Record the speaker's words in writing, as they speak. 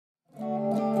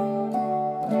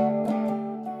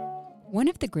One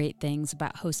of the great things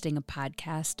about hosting a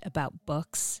podcast about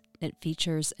books that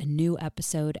features a new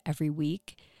episode every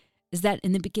week is that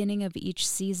in the beginning of each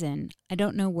season, I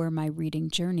don't know where my reading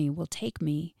journey will take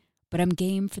me, but I'm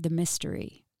game for the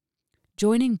mystery.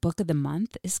 Joining Book of the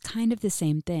Month is kind of the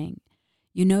same thing.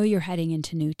 You know you're heading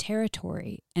into new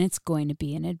territory, and it's going to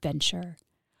be an adventure.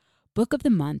 Book of the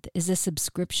Month is a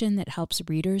subscription that helps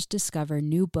readers discover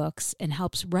new books and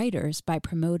helps writers by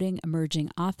promoting emerging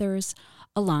authors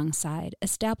alongside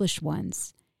established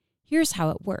ones. Here's how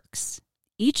it works.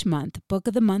 Each month, Book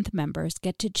of the Month members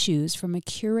get to choose from a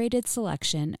curated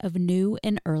selection of new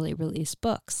and early release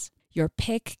books. Your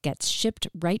pick gets shipped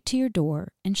right to your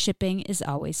door, and shipping is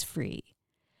always free.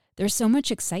 There's so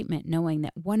much excitement knowing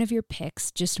that one of your picks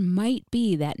just might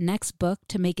be that next book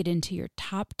to make it into your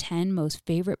top 10 most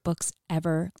favorite books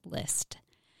ever list.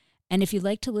 And if you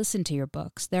like to listen to your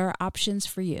books, there are options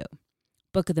for you.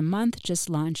 Book of the Month just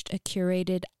launched a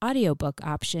curated audiobook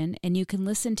option, and you can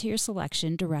listen to your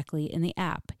selection directly in the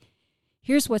app.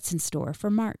 Here's what's in store for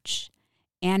March.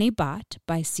 Annie Bot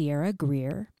by Sierra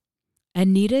Greer,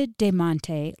 Anita De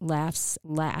Monte Laughs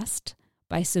Last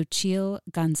by Xochitl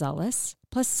Gonzalez,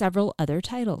 plus several other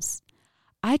titles.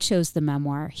 I chose the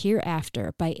memoir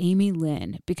Hereafter by Amy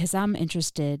Lynn because I'm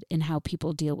interested in how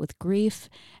people deal with grief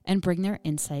and bring their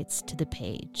insights to the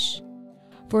page.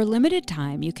 For a limited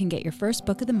time, you can get your first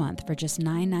book of the month for just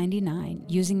 $9.99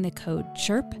 using the code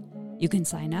CHIRP. You can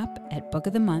sign up at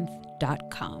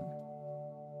bookofthemonth.com.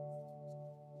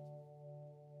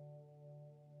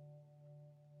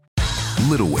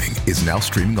 Little Wing is now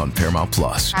streaming on Paramount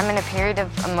Plus. I'm in a period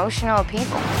of emotional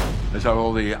upheaval. Is that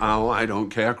all the I don't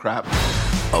care crap?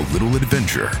 A little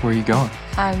adventure. Where are you going?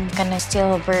 I'm gonna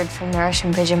steal a bird from the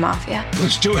Russian pigeon mafia.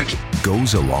 Let's do it.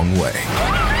 Goes a long way.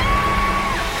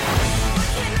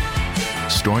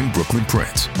 Starring Brooklyn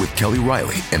Prince with Kelly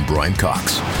Riley and Brian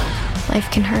Cox. Life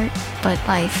can hurt, but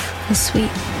life is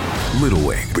sweet. Little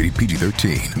Wing, rated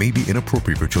PG-13, may be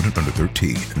inappropriate for children under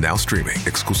 13. Now streaming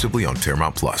exclusively on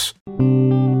Paramount Plus.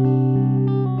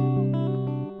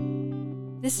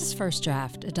 This is First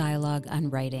Draft, a dialogue on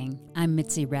writing. I'm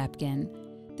Mitzi Rapkin.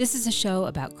 This is a show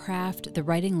about craft, the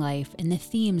writing life, and the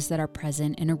themes that are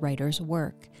present in a writer's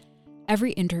work.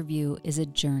 Every interview is a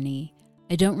journey.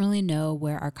 I don't really know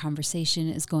where our conversation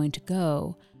is going to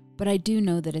go, but I do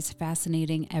know that it's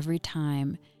fascinating every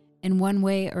time. In one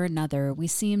way or another, we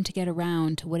seem to get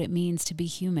around to what it means to be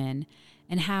human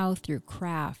and how, through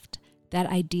craft, that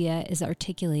idea is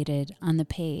articulated on the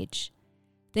page.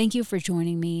 Thank you for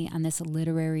joining me on this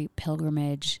literary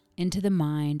pilgrimage into the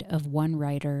mind of one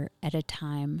writer at a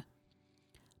time.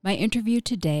 My interview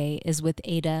today is with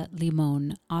Ada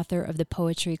Limón, author of the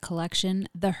poetry collection,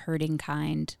 The Hurting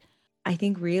Kind. I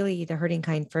think really The Hurting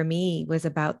Kind for me was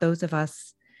about those of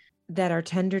us that are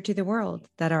tender to the world,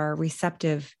 that are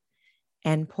receptive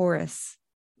and porous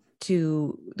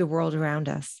to the world around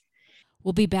us.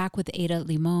 We'll be back with Ada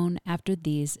Limón after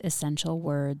these essential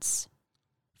words.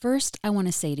 First, I want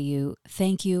to say to you,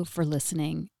 thank you for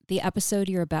listening. The episode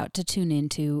you're about to tune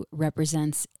into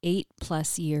represents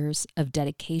 8+ years of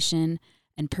dedication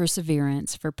and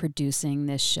perseverance for producing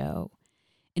this show.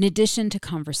 In addition to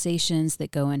conversations that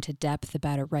go into depth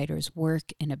about a writer's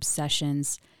work and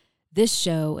obsessions, this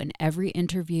show and every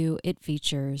interview it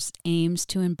features aims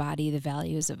to embody the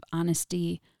values of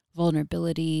honesty,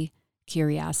 vulnerability,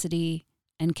 curiosity,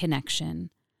 and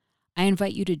connection. I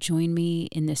invite you to join me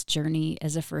in this journey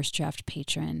as a First Draft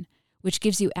patron, which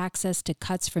gives you access to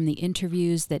cuts from the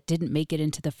interviews that didn't make it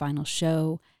into the final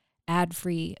show,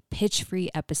 ad-free, pitch-free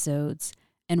episodes,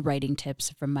 and writing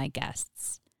tips from my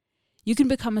guests. You can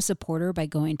become a supporter by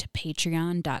going to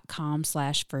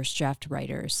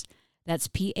patreon.com/firstdraftwriters. That's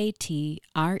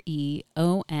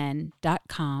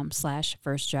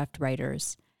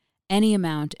patreon.com/firstdraftwriters. Any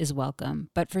amount is welcome,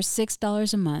 but for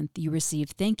 $6 a month, you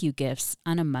receive thank you gifts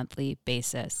on a monthly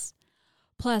basis.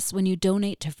 Plus, when you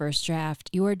donate to First Draft,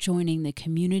 you are joining the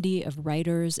community of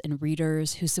writers and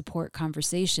readers who support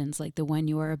conversations like the one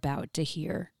you are about to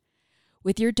hear.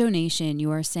 With your donation,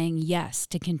 you are saying yes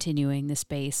to continuing the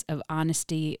space of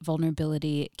honesty,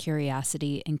 vulnerability,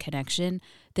 curiosity, and connection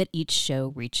that each show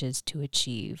reaches to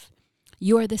achieve.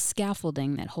 You are the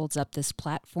scaffolding that holds up this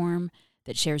platform,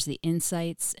 that shares the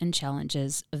insights and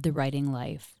challenges of the writing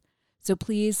life. So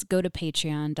please go to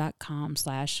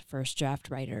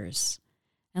patreon.com/firstdraftwriters.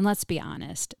 And let's be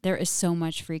honest, there is so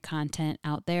much free content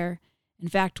out there. In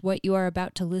fact, what you are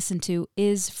about to listen to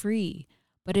is free,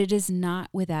 but it is not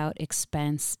without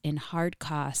expense in hard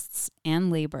costs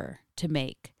and labor to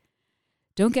make.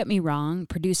 Don't get me wrong,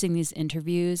 producing these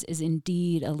interviews is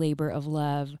indeed a labor of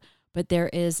love, But there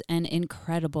is an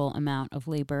incredible amount of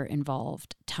labor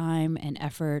involved, time and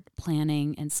effort,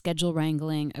 planning and schedule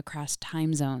wrangling across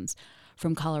time zones,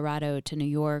 from Colorado to New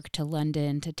York to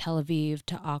London to Tel Aviv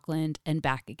to Auckland and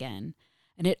back again.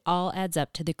 And it all adds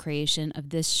up to the creation of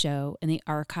this show and the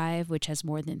archive, which has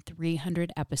more than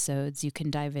 300 episodes you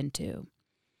can dive into.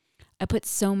 I put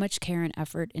so much care and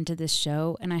effort into this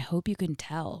show, and I hope you can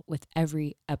tell with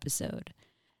every episode.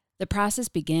 The process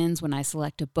begins when I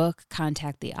select a book,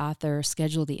 contact the author,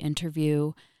 schedule the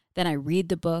interview. Then I read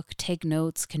the book, take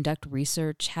notes, conduct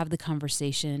research, have the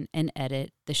conversation, and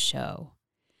edit the show.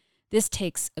 This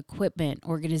takes equipment,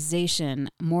 organization,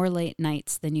 more late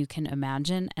nights than you can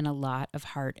imagine, and a lot of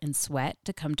heart and sweat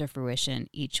to come to fruition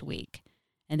each week.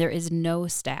 And there is no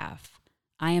staff.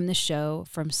 I am the show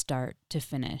from start to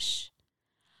finish.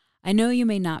 I know you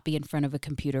may not be in front of a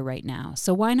computer right now,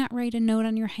 so why not write a note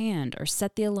on your hand or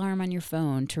set the alarm on your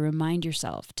phone to remind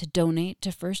yourself to donate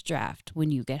to First Draft when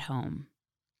you get home.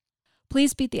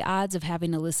 Please beat the odds of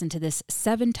having to listen to this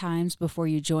 7 times before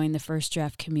you join the First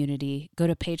Draft community. Go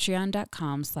to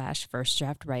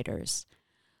patreon.com/firstdraftwriters.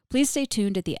 Please stay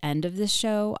tuned at the end of this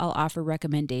show. I'll offer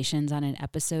recommendations on an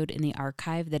episode in the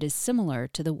archive that is similar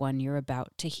to the one you're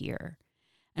about to hear.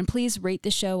 And please rate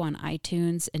the show on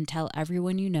iTunes and tell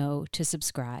everyone you know to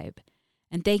subscribe.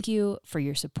 And thank you for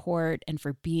your support and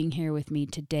for being here with me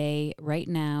today, right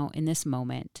now, in this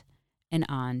moment. And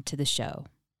on to the show.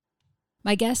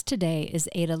 My guest today is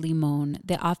Ada Limón,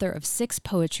 the author of 6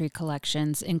 poetry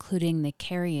collections, including The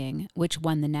Carrying, which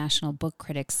won the National Book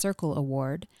Critics Circle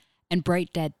Award, and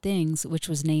Bright Dead Things, which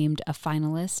was named a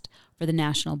finalist for the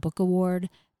National Book Award,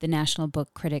 the National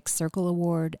Book Critics Circle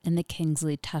Award, and the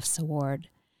Kingsley Tufts Award.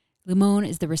 Limón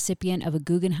is the recipient of a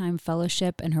Guggenheim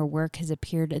Fellowship, and her work has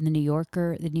appeared in The New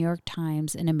Yorker, The New York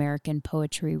Times, and American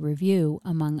Poetry Review,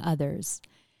 among others.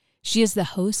 She is the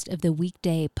host of the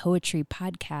weekday poetry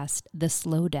podcast, The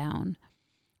Slowdown.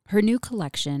 Her new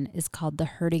collection is called The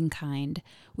Hurting Kind,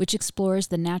 which explores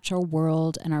the natural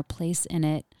world and our place in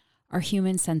it, our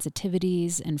human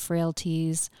sensitivities and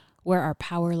frailties, where our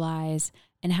power lies,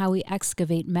 and how we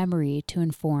excavate memory to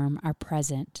inform our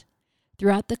present.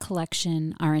 Throughout the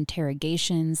collection are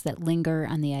interrogations that linger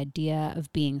on the idea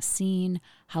of being seen,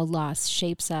 how loss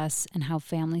shapes us, and how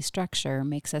family structure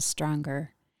makes us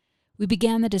stronger. We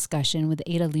began the discussion with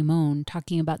Ada Limón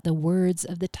talking about the words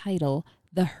of the title,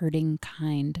 The Hurting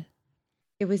Kind.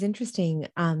 It was interesting.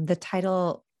 The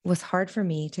title was hard for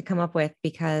me to come up with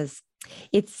because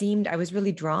it seemed I was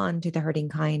really drawn to The Hurting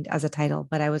Kind as a title,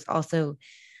 but I was also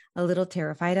a little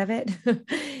terrified of it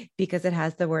because it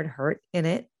has the word hurt in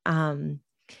it.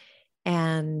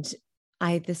 And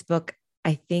this book,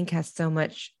 I think, has so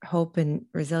much hope and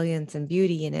resilience and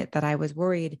beauty in it that I was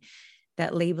worried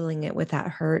that labeling it with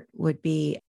that hurt would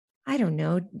be, I don't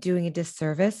know, doing a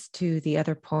disservice to the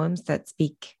other poems that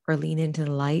speak or lean into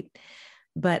the light.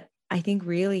 But I think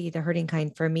really The Hurting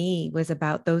Kind for me was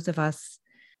about those of us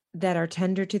that are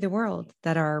tender to the world,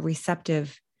 that are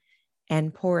receptive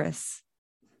and porous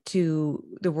to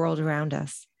the world around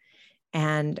us,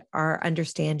 and our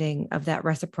understanding of that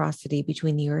reciprocity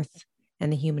between the earth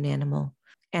and the human animal.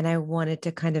 And I wanted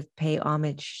to kind of pay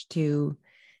homage to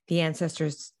the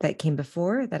ancestors that came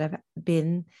before that have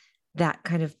been that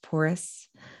kind of porous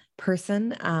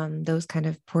person, those kind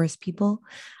of porous people.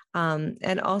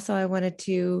 And also I wanted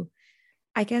to,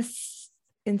 I guess,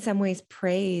 in some ways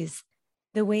praise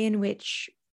the way in which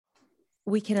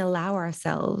we can allow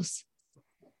ourselves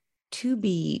to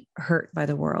be hurt by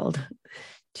the world,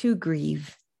 to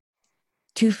grieve,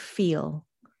 to feel.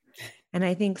 And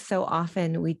I think so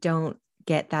often we don't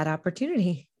get that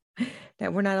opportunity,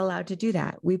 that we're not allowed to do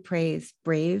that. We praise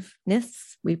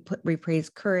braveness, we praise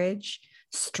courage,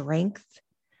 strength,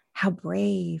 how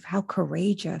brave, how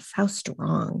courageous, how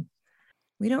strong.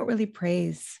 We don't really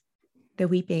praise the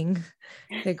weeping,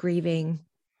 the grieving,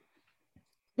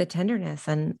 the tenderness.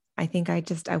 And I think I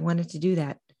wanted to do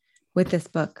that with this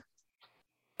book.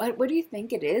 What do you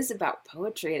think it is about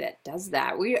poetry that does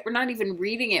that? We're not even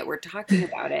reading it. We're talking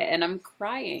about it, and I'm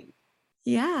crying.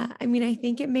 Yeah. I mean, I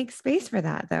think it makes space for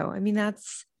that, though. I mean,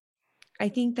 I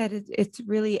think that it's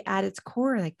really at its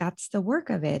core, like that's the work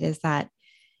of it, is that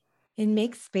it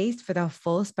makes space for the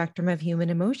full spectrum of human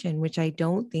emotion, which I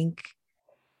don't think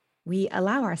we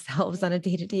allow ourselves on a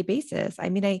day-to-day basis. I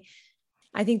mean,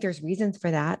 I think there's reasons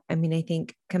for that. I mean, I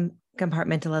think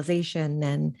compartmentalization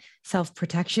and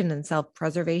self-protection and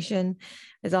self-preservation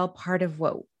is all part of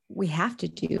what we have to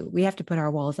do. We have to put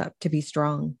our walls up to be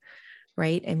strong,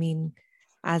 right? I mean,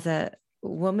 as a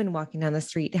woman walking down the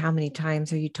street, how many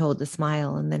times are you told to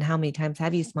smile? And then how many times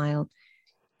have you smiled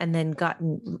and then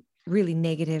gotten really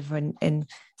negative and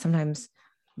sometimes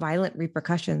violent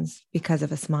repercussions because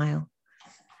of a smile.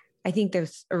 I think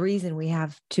there's a reason we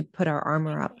have to put our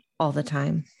armor up all the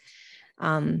time.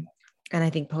 And I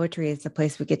think poetry is the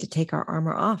place we get to take our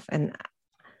armor off. And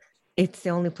it's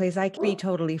the only place I can be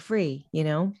totally free, you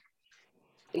know?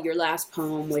 Your last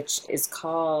poem, which is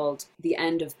called The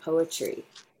End of Poetry.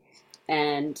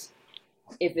 And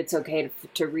if it's okay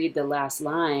to read the last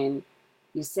line,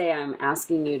 you say, I'm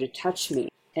asking you to touch me.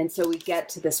 And so we get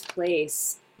to this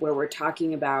place where we're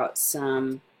talking about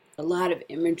a lot of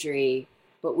imagery,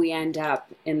 but we end up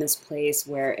in this place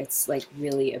where it's like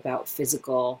really about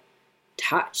physical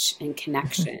touch and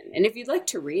connection. And if you'd like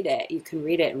to read it, you can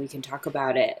read it and we can talk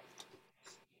about it.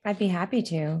 I'd be happy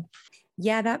to.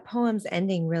 Yeah, this poem's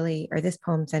ending really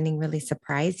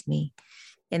surprised me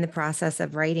in the process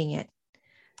of writing it.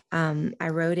 I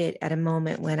wrote it at a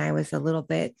moment when I was a little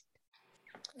bit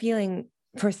feeling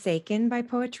forsaken by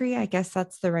poetry. I guess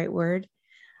that's the right word.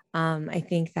 I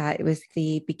think that it was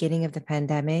the beginning of the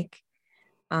pandemic.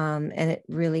 And it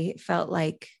really felt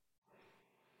like,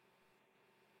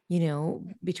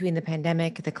 between the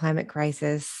pandemic, the climate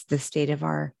crisis, the state of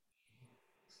our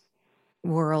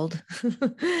world,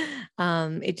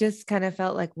 it just kind of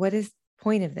felt like, what is the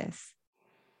point of this?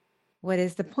 What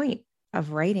is the point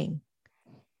of writing?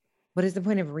 What is the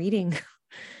point of reading?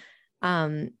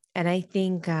 And I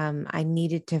think I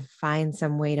needed to find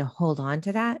some way to hold on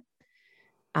to that.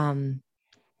 And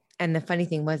the funny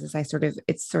thing was,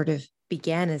 it sort of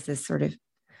began as this sort of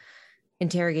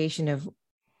interrogation of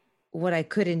what I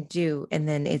couldn't do. And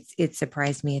then it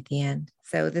surprised me at the end.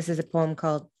 So this is a poem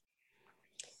called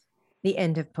The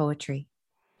End of Poetry.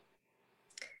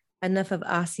 Enough of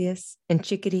osseous and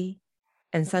chickadee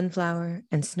and sunflower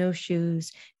and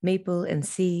snowshoes, maple and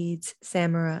seeds,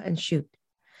 samara and shoot.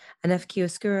 Enough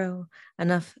chiaroscuro,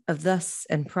 enough of thus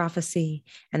and prophecy,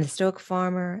 and the stoic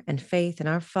farmer and faith and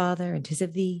our Father and 'tis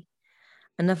of thee.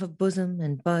 Enough of bosom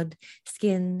and bud,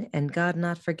 skin and God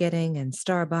not forgetting, and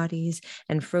star bodies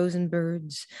and frozen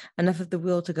birds. Enough of the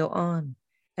will to go on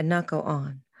and not go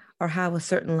on, or how a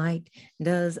certain light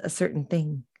does a certain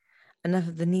thing. Enough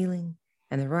of the kneeling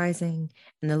and the rising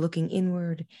and the looking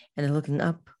inward and the looking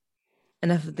up.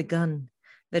 Enough of the gun,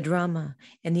 the drama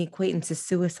and the acquaintance's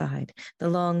suicide, the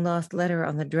long lost letter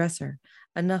on the dresser.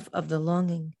 Enough of the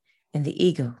longing and the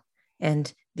ego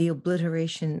and the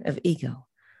obliteration of ego.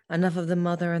 Enough of the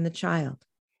mother and the child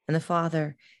and the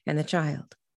father and the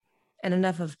child. And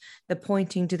enough of the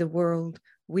pointing to the world,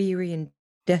 weary and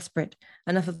desperate.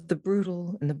 Enough of the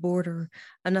brutal and the border.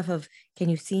 Enough of, can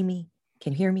you see me?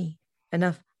 Can you hear me?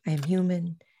 Enough, I am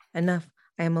human. Enough,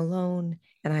 I am alone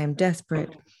and I am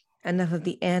desperate. Enough of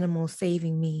the animal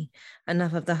saving me.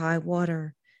 Enough of the high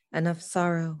water. Enough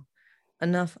sorrow.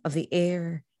 Enough of the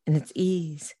air and its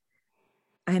ease.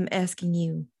 I am asking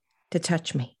you to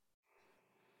touch me.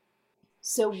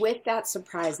 So with that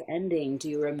surprise ending, do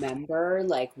you remember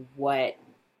what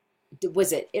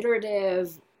was it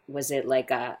iterative? Was it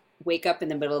like a wake up in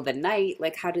the middle of the night?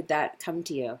 Like how did that come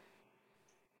to you?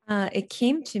 It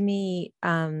came to me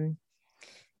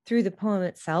through the poem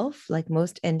itself, like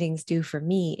most endings do for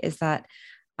me, is that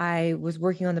I was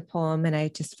working on the poem and I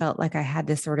just felt like I had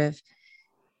this sort of,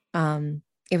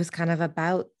 it was kind of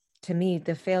about, to me,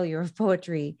 the failure of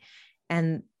poetry.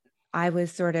 And I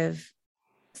was sort of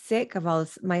sick of all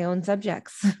my own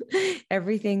subjects.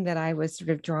 Everything that I was sort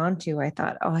of drawn to, I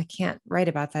thought, oh, I can't write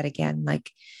about that again.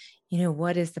 Like,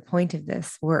 what is the point of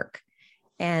this work?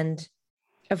 And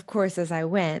of course, as I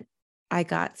went, I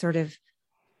got sort of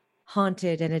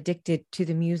haunted and addicted to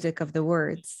the music of the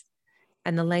words,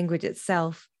 and the language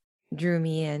itself drew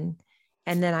me in.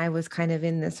 And then I was kind of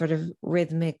in this sort of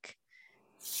rhythmic,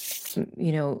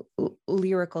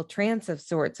 lyrical trance of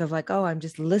sorts of like, oh, I'm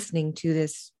just listening to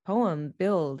this poem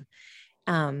build.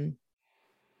 And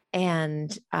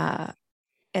I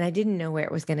didn't know where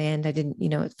it was going to end. I didn't,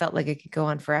 it felt like it could go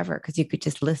on forever because you could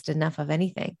just list enough of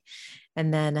anything.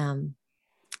 And then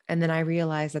I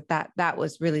realized that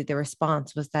was really the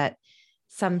response, was that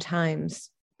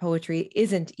sometimes poetry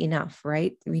isn't enough,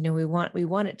 right? We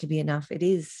want it to be enough. It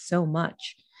is so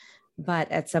much, but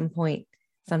at some point,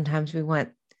 sometimes we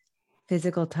want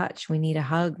physical touch. We need a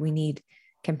hug. We need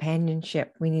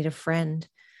companionship. We need a friend.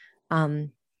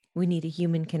 We need a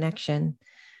human connection.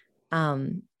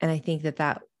 And I think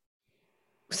that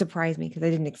surprised me because I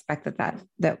didn't expect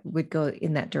that would go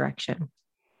in that direction.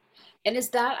 And is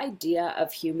that idea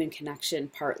of human connection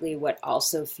partly what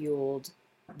also fueled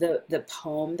the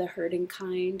poem, The Hurting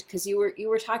Kind? Because you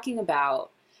were talking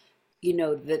about,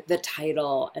 the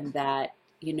title and that,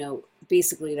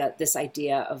 basically that this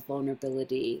idea of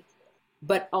vulnerability,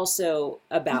 but also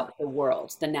about the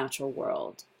world, the natural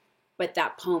world. but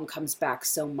that poem comes back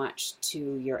so much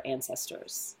to your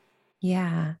ancestors.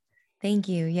 Yeah. Thank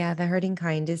you. Yeah. The Hurting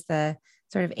Kind is the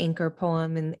sort of anchor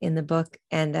poem in the book.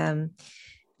 And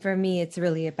for me, it's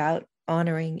really about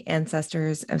honoring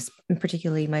ancestors,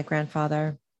 particularly my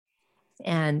grandfather.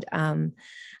 And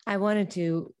I wanted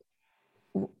to,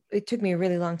 it took me a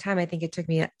really long time. I think it took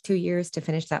me 2 years to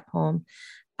finish that poem,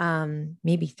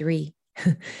 maybe 3.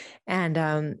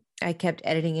 And I kept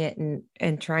editing it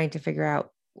and trying to figure out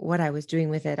what I was doing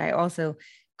with it. I also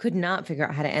could not figure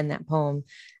out how to end that poem.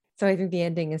 So I think the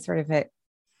ending is sort of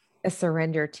a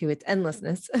surrender to its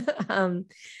endlessness.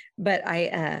 But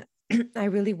I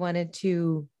really wanted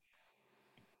to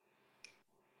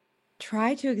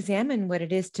try to examine what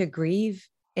it is to grieve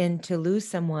and to lose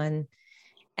someone,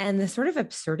 and the sort of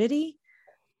absurdity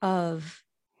of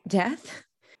death.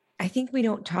 I think we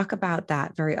don't talk about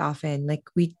that very often. Like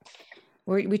we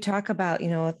talk about,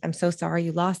 I'm so sorry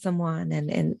you lost someone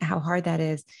and how hard that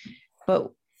is.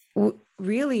 But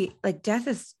really, like, death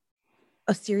is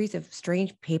a series of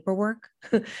strange paperwork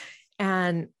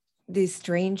and these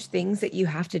strange things that you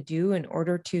have to do in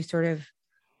order to sort of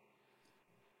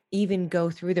even go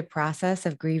through the process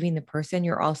of grieving the person.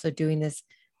 You're also doing this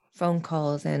phone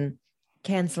calls and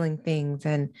canceling things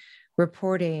and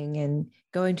reporting and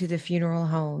going to the funeral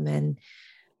home and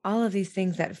all of these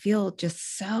things that feel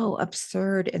just so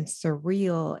absurd and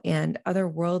surreal and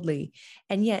otherworldly.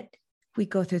 And yet we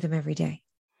go through them every day.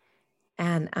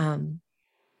 And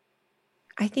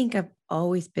I think I've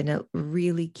always been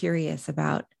really curious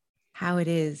about how it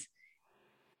is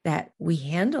that we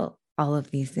handle all of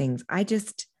these things.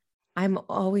 I'm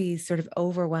always sort of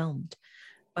overwhelmed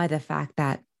by the fact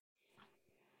that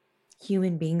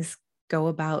human beings go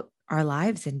about our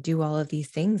lives and do all of these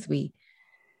things. We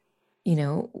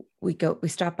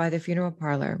stop by the funeral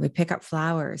parlor, we pick up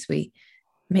flowers, we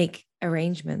make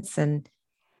arrangements, and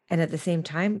at the same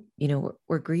time,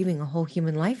 we're grieving a whole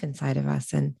human life inside of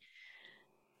us. And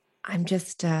I'm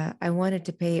just, I wanted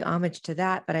to pay homage to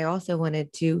that, but I also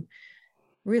wanted to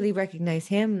really recognize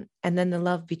him, and then the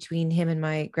love between him and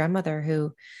my grandmother,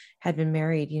 who had been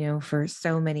married, for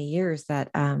so many years, that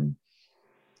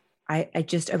I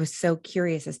was so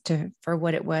curious as to for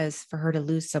what it was for her to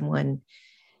lose someone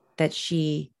that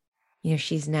she's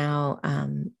now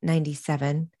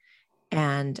 97,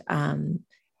 and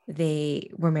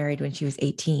they were married when she was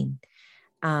 18.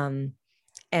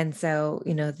 And so,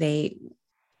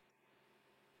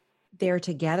 their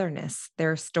togetherness,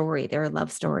 their story, their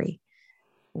love story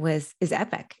is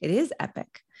epic. It is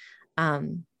epic.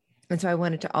 And so I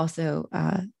wanted to also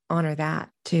honor that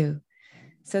too.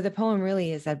 So the poem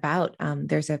really is about,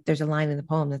 there's a line in the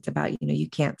poem that's about, you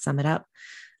can't sum it up,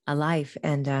 a life.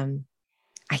 And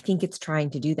I think it's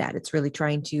trying to do that. It's really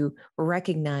trying to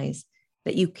recognize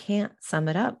that you can't sum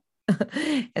it up.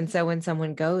 And so when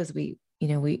someone goes, we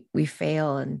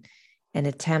fail and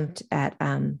attempt at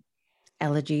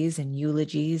elegies and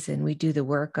eulogies, and we do the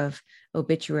work of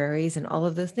obituaries and all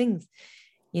of those things,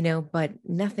 but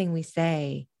nothing we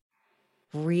say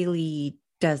really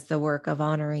does the work of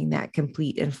honoring that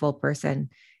complete and full person,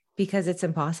 because it's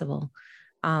impossible.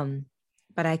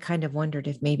 But I kind of wondered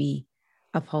if maybe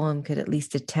a poem could at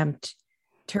least attempt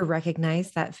to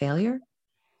recognize that failure,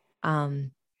 and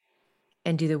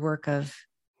do the work of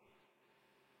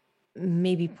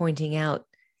maybe pointing out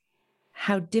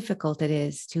how difficult it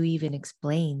is to even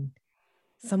explain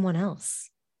someone else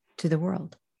to the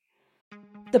world.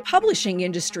 The publishing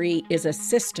industry is a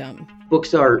system.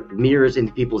 Books are mirrors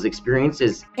into people's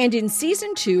experiences. And in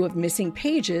season 2 of Missing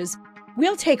Pages,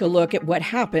 we'll take a look at what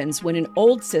happens when an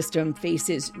old system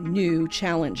faces new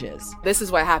challenges. This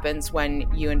is what happens when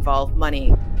you involve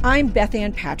money. I'm Beth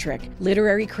Ann Patrick,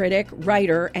 literary critic,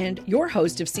 writer, and your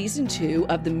host of season 2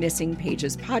 of the Missing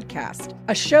Pages podcast,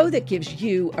 a show that gives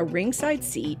you a ringside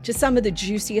seat to some of the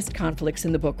juiciest conflicts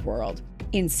in the book world.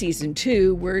 In season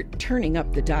 2, we're turning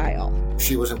up the dial.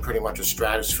 She was in pretty much a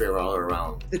stratosphere all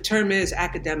around. The term is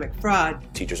academic fraud.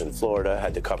 Teachers in Florida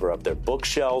had to cover up their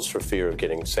bookshelves for fear of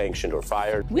getting sanctioned or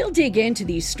fired. We'll dig into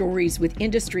these stories with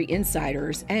industry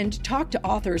insiders and talk to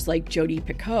authors like Jodi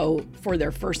Picoult for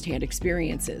their firsthand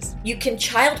experiences. You can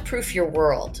child-proof your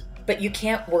world, but you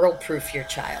can't world-proof your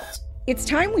child. It's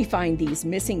time we find these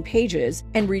missing pages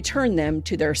and return them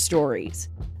to their stories.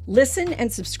 Listen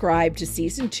and subscribe to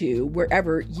season 2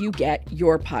 wherever you get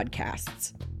your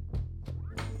podcasts.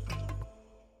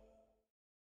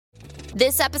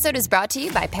 This episode is brought to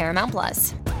you by Paramount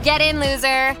Plus. Get in,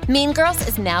 loser! Mean Girls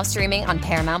is now streaming on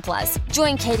Paramount Plus.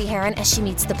 Join Katie Heron as she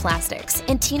meets the plastics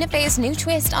in Tina Fey's new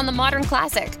twist on the modern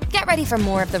classic. Get ready for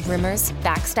more of the rumors,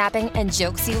 backstabbing, and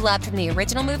jokes you loved from the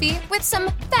original movie with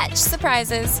some fetch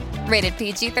surprises. Rated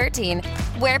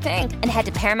PG-13. Wear pink and head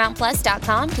to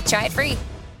ParamountPlus.com to try it free.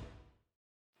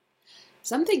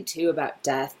 Something too about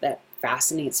death that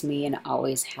fascinates me and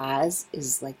always has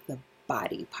is like the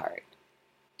body part.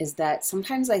 Is that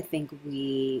sometimes I think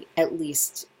we, at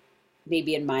least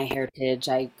maybe in my heritage,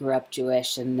 I grew up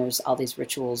Jewish and there's all these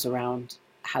rituals around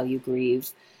how you grieve.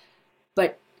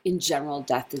 But in general,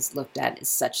 death is looked at as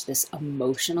such this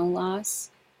emotional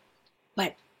loss.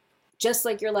 But just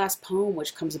like your last poem,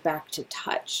 which comes back to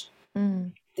touch,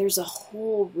 there's a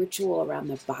whole ritual around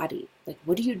the body. Like,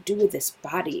 what do you do with this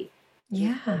body?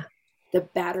 Yeah. The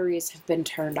batteries have been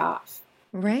turned off.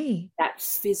 Right. That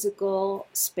physical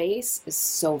space is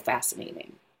so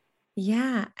fascinating.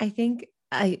 Yeah, I think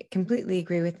I completely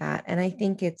agree with that. And I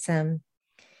think it's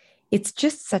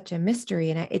just such a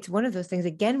mystery. And it's one of those things,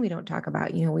 again, we don't talk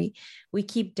about, we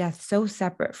keep death so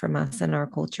separate from us in our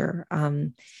culture.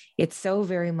 It's so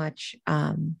very much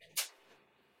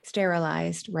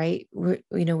sterilized, right?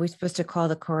 We're supposed to call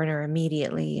the coroner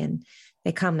immediately and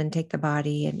they come and take the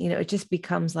body. And, it just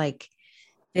becomes like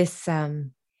this,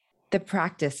 the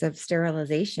practice of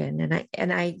sterilization.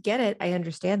 And I get it. I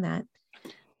understand that.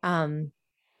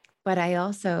 But I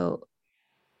also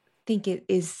think it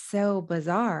is so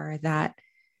bizarre that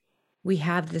we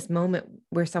have this moment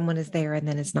where someone is there and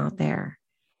then it's not there.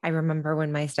 I remember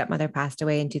when my stepmother passed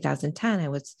away in 2010, I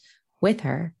was with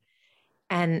her.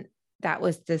 And that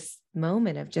was this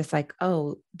moment of just like,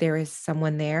 oh, there is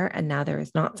someone there and now there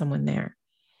is not someone there.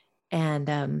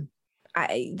 And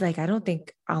I don't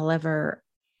think I'll ever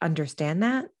understand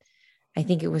that. I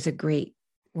think it was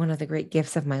one of the great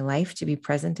gifts of my life to be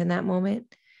present in that moment.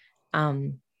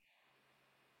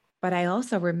 But I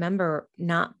also remember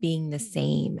not being the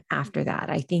same after that.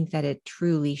 I think that it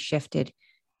truly shifted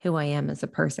who I am as a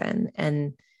person.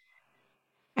 And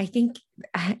I think,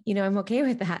 I'm okay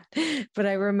with that. But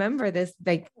I remember this,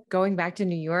 like going back to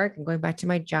New York and going back to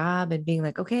my job and being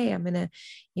like, okay, I'm going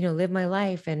to, live my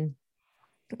life, and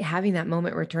having that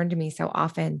moment return to me so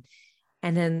often.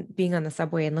 And then being on the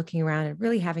subway and looking around and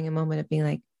really having a moment of being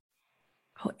like,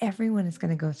 oh, everyone is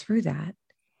going to go through that.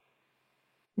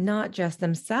 Not just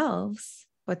themselves,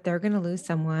 but they're going to lose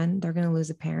someone. They're going to lose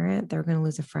a parent. They're going to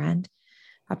lose a friend,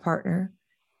 a partner,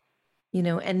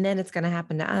 and then it's going to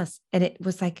happen to us. And it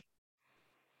was like,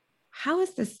 how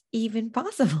is this even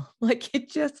possible? Like, it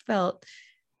just felt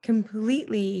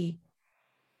completely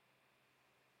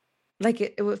like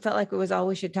it felt like it was all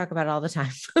we should talk about all the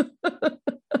time.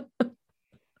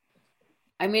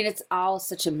 I mean, it's all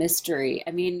such a mystery.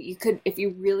 I mean, you could, if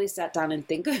you really sat down and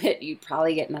think of it, you'd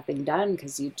probably get nothing done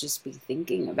because you'd just be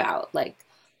thinking about, like,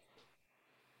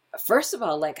 first of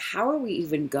all, like, how are we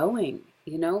even going?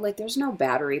 Like, there's no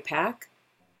battery pack.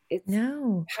 It's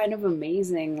kind of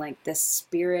amazing, like this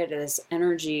spirit, this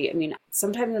energy. I mean,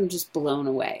 sometimes I'm just blown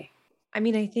away. I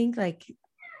mean, I think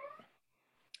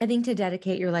to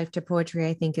dedicate your life to poetry,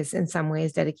 I think is in some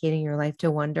ways dedicating your life to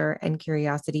wonder and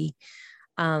curiosity.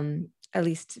 At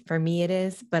least for me, it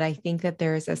is. But I think that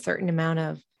there's a certain amount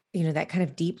of, that kind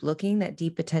of deep looking, that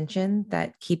deep attention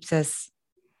that keeps us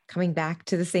coming back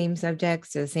to the same subjects,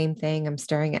 to the same thing. I'm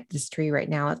staring at this tree right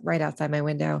now, right outside my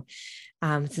window.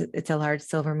 It's a large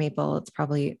silver maple. It's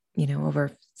probably,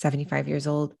 over 75 years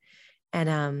old.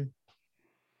 And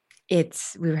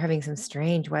we were having some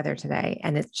strange weather today,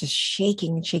 and it's just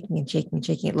shaking and shaking and shaking and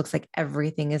shaking. It looks like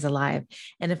everything is alive.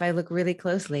 And if I look really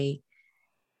closely,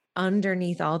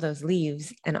 underneath all those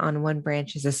leaves and on one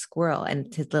branch is a squirrel,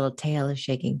 and his little tail is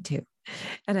shaking too.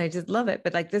 And I just love it.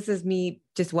 But like, this is me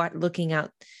just looking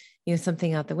out,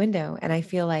 something out the window. And I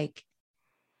feel like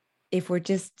if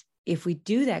we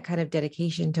do that kind of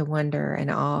dedication to wonder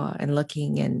and awe and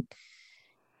looking, and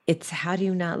it's, how do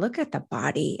you not look at the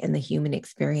body and the human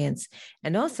experience?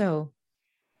 And also,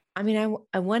 I mean,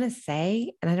 I want to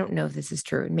say, and I don't know if this is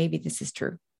true, and maybe this is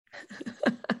true.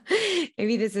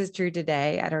 Maybe this is true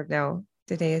today. I don't know.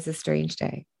 Today is a strange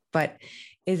day, but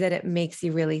is that it makes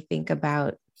you really think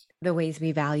about the ways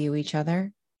we value each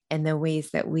other and the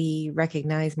ways that we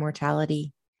recognize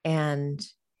mortality and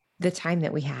the time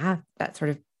that we have, that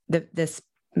sort of this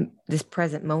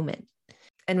present moment.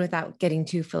 And without getting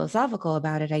too philosophical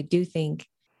about it, I do think,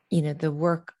 the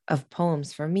work of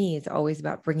poems for me is always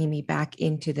about bringing me back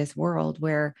into this world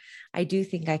where I do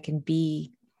think I can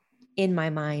be in my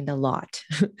mind a lot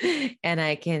and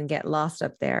I can get lost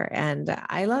up there. And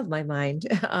I love my mind.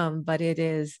 But it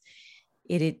is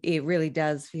it really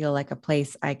does feel like a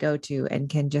place I go to and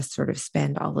can just sort of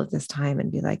spend all of this time and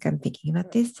be like, I'm thinking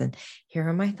about this and here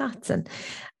are my thoughts. And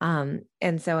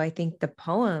so I think the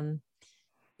poem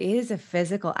is a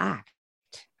physical act.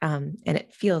 And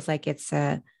it feels like it's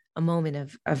a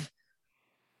moment of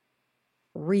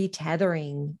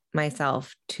retethering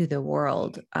myself to the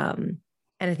world. And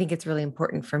I think it's really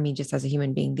important for me, just as a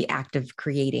human being, the act of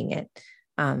creating it,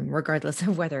 regardless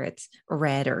of whether it's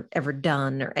read or ever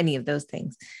done or any of those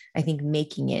things. I think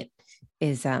making it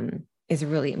is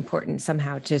really important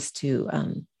somehow, just to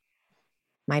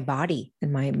my body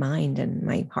and my mind and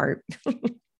my heart,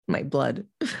 my blood,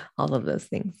 all of those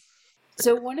things.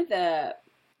 So one of the,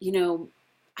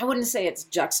 I wouldn't say it's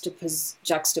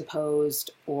juxtaposed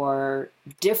or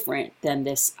different than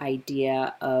this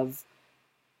idea of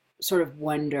sort of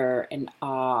wonder and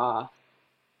awe,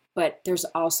 but there's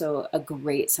also a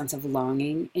great sense of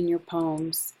longing in your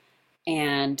poems.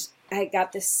 And I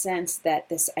got this sense that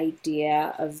this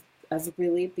idea of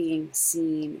really being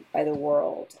seen by the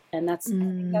world, and I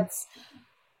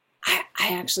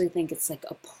actually think it's like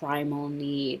a primal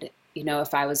need.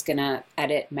 If I was gonna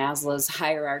edit Maslow's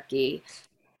hierarchy,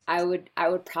 I would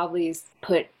probably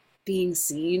put being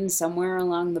seen somewhere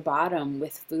along the bottom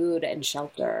with food and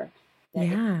shelter. That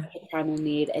is a primal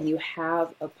need. And you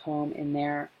have a poem in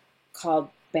there called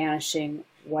Banishing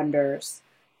Wonders.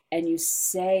 And you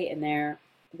say in there,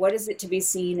 what is it to be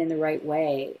seen in the right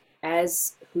way?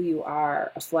 As who you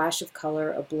are, a flash of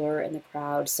color, a blur in the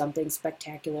crowd, something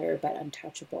spectacular but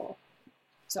untouchable.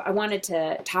 So I wanted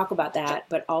to talk about that,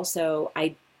 but also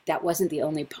that wasn't the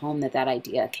only poem that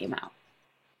idea came out.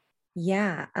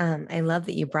 Yeah, I love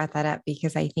that you brought that up,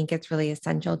 because I think it's really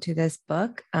essential to this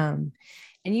book. And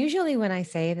usually when I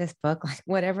say this book, like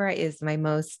whatever is my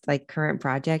most like current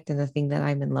project and the thing that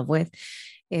I'm in love with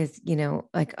is,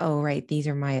 like, oh, right, these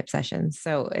are my obsessions.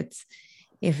 So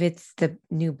if it's the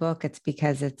new book, it's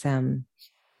because that's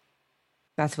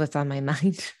what's on my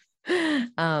mind.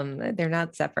 They're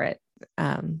not separate.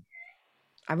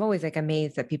 I'm always like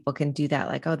amazed that people can do that.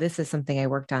 Like, oh, this is something I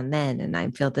worked on then and I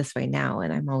feel this way now.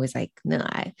 And I'm always like, no,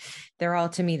 they're all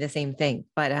to me the same thing.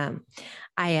 But I'm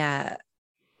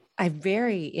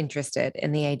very interested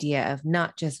in the idea of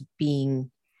not just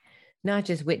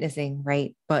witnessing,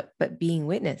 right? But being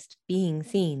witnessed, being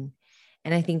seen.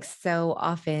 And I think so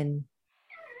often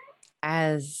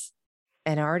as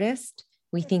an artist,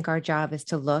 we think our job is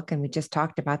to look, and we just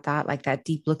talked about that, like that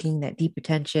deep looking, that deep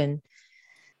attention.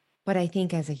 But I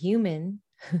think as a human,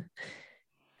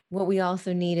 what we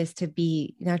also need is to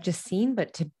be not just seen,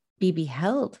 but to be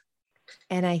beheld.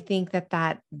 And I think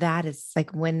that is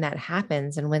like when that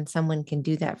happens, and when someone can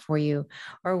do that for you,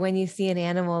 or when you see an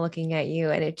animal looking at you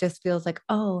and it just feels like,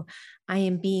 oh, I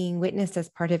am being witnessed as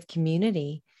part of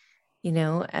community.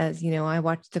 I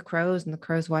watch the crows and the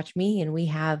crows watch me, and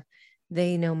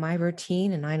they know my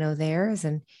routine and I know theirs.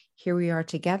 And here we are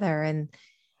together. And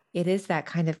it is that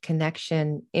kind of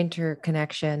connection,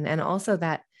 interconnection, and also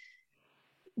that,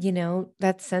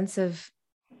 that sense of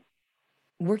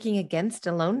working against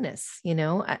aloneness,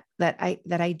 that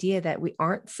idea that we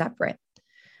aren't separate.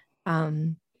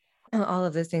 All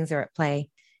of those things are at play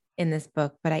in this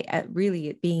book, but I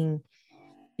really being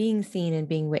seen and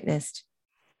being witnessed,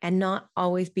 and not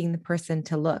always being the person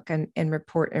to look and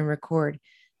report and record,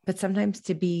 but sometimes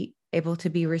to be able to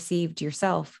be received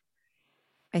yourself,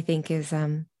 I think is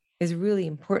really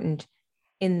important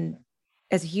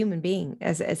as a human being,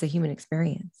 as a human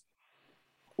experience.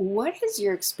 What has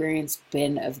your experience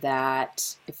been of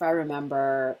that? If I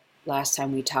remember last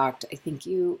time we talked, I think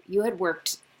you had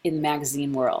worked in the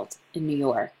magazine world in New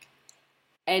York,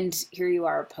 and here you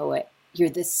are, a poet. You're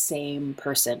the same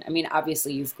person. I mean,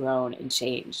 obviously you've grown and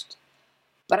changed,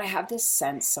 but I have this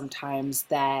sense sometimes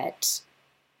that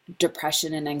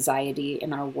depression and anxiety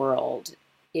in our world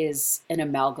is an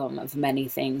amalgam of many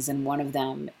things. And one of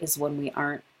them is when we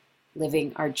aren't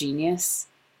living our genius,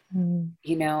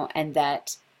 and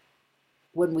that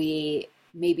when we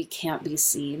maybe can't be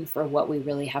seen for what we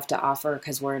really have to offer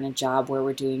because we're in a job where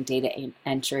we're doing data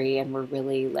entry and we're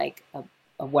really like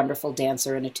a wonderful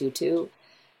dancer in a tutu,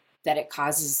 that it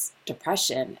causes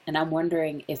depression. And I'm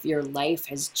wondering if your life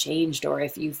has changed, or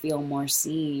if you feel more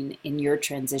seen in your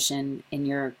transition in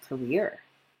your career.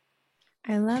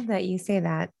 I love that you say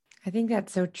that. I think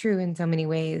that's so true in so many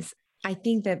ways. I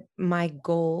think that my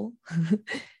goal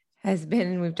has been,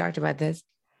 and we've talked about this,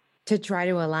 to try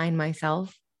to align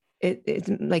myself. It's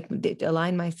like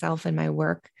align myself and my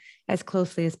work as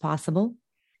closely as possible.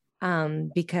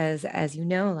 Because as you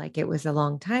know, like it was a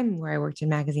long time where I worked in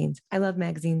magazines. I love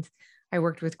magazines. I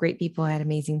worked with great people. I had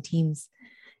amazing teams.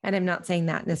 And I'm not saying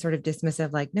that in a sort of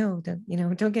dismissive, like, no,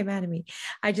 don't get mad at me.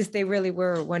 They really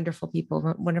were wonderful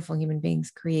people, wonderful human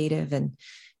beings, creative and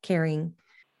caring.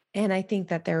 And I think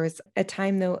that there was a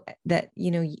time though that,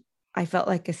 I felt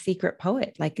like a secret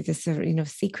poet, like this sort of,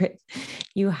 secret,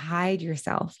 you hide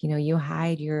yourself, you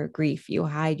hide your grief, you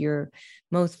hide your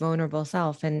most vulnerable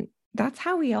self. And that's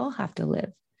how we all have to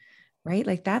live, right?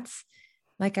 Like that's,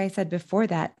 like I said before,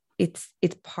 that it's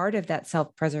part of that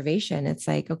self-preservation. It's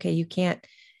like, okay, you can't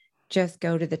just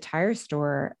go to the tire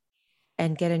store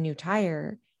and get a new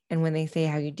tire. And when they say,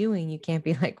 how you doing? You can't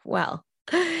be like, well,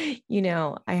 I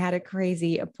had a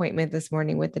crazy appointment this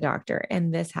morning with the doctor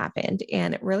and this happened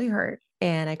and it really hurt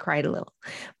and I cried a little,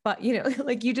 but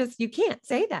like you can't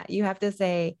say that. You have to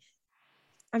say,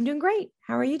 I'm doing great.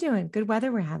 How are you doing? Good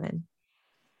weather we're having,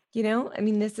 I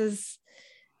mean, that's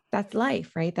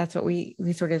life, right? That's what we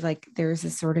sort of like, there's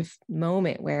this sort of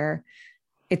moment where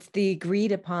it's the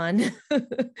agreed upon,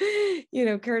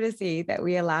 courtesy that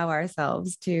we allow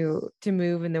ourselves to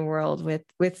move in the world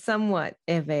with somewhat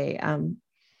of a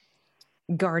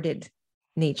guarded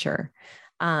nature.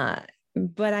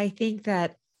 But I think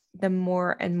that the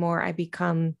more and more I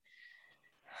become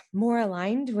more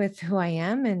aligned with who I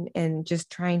am and just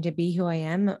trying to be who I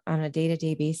am on a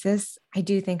day-to-day basis, I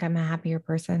do think I'm a happier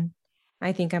person.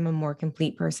 I think I'm a more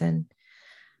complete person.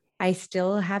 I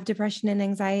still have depression and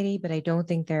anxiety, but I don't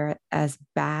think they're as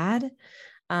bad.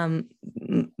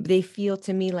 They feel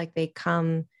to me like they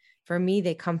come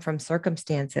from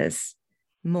circumstances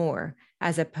more,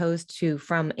 as opposed to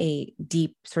from a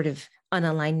deep sort of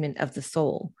unalignment of the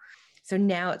soul. So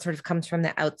now it sort of comes from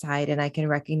the outside and I can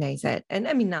recognize it. And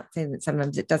I mean, not saying that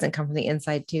sometimes it doesn't come from the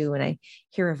inside too. And I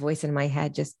hear a voice in my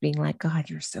head just being like,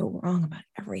 God, you're so wrong about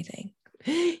everything.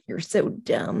 You're so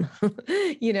dumb,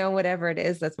 whatever it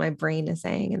is, that's my brain is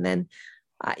saying. And then,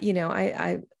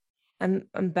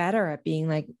 I'm better at being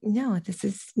like, no, this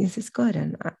is good.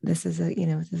 And this is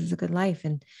a good life.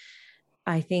 And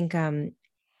I think,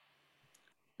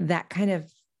 that kind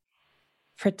of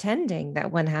pretending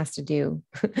that one has to do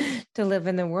to live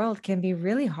in the world can be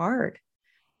really hard.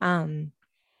 I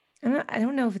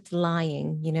don't know if it's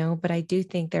lying, but I do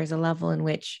think there's a level in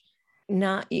which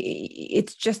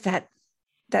it's just that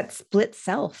split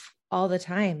self all the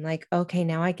time. Like, okay,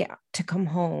 now I get to come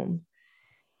home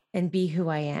and be who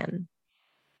I am.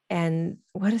 And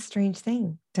what a strange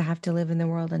thing to have to live in the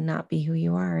world and not be who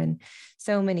you are. And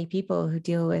so many people who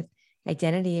deal with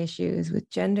identity issues, with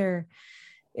gender,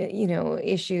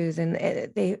 issues, and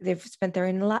they've spent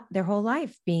their whole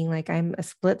life being like, I'm a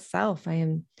split self. I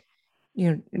am,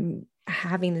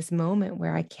 having this moment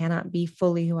where I cannot be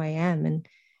fully who I am. And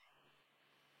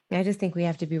I just think we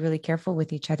have to be really careful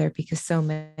with each other because so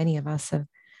many of us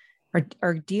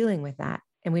are dealing with that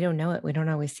and we don't know it. We don't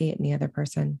always see it in the other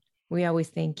person. We always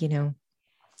think,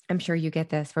 I'm sure you get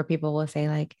this where people will say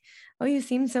like, oh, you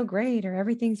seem so great or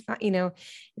everything's fine.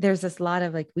 There's this lot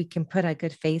of like, we can put a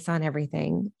good face on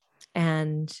everything.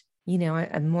 And,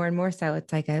 more and more so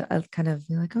it's like, I kind of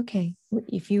be like, okay,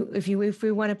 if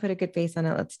we want to put a good face on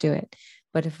it, let's do it.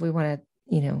 But if we want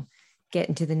to, get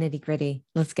into the nitty gritty,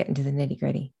 let's get into the nitty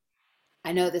gritty.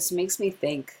 I know this makes me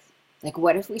think, like,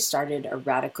 what if we started a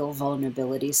radical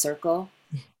vulnerability circle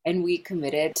and we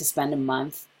committed to spend a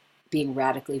month being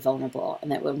radically vulnerable,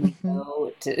 and that when we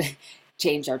go to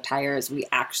change our tires, we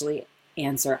actually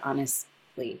answer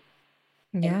honestly.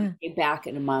 Yeah. And we get back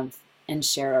in a month and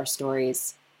share our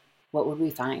stories. What would we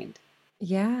find?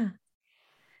 Yeah.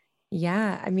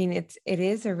 Yeah. I mean, it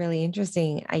is a really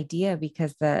interesting idea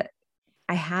because I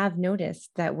have noticed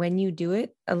that when you do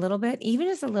it a little bit, even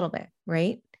just a little bit,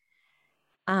 right?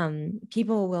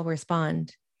 People will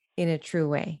respond in a true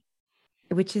way,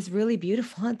 which is really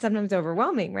beautiful and sometimes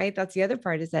overwhelming, right? That's the other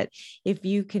part, is that if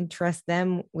you can trust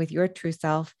them with your true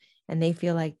self and they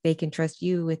feel like they can trust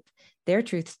you with their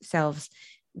true selves,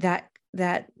 that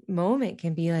moment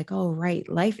can be like, oh, right,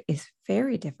 life is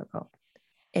very difficult.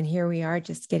 And here we are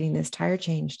just getting this tire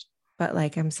changed. But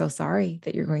like, I'm so sorry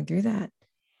that you're going through that.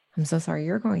 I'm so sorry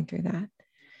you're going through that,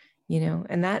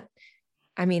 and that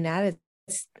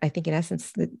is, I think in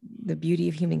essence, the beauty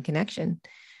of human connection.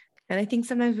 And I think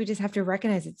sometimes we just have to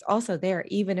recognize it's also there,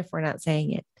 even if we're not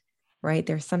saying it, right?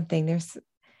 There's something there.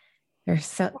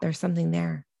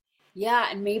 Yeah.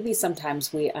 And maybe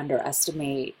sometimes we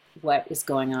underestimate what is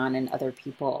going on in other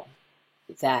people,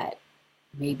 that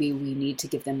maybe we need to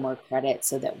give them more credit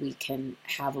so that we can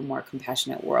have a more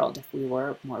compassionate world if we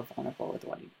were more vulnerable with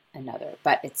one another.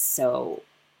 But it's so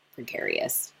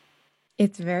precarious.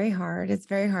 It's very hard. It's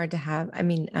very hard to have.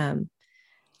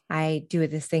 I do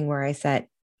this thing where I set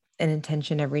an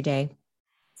intention every day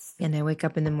And I wake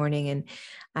up in the morning and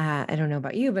I don't know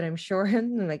about you, but I'm sure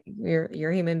like you're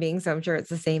a human being. So I'm sure it's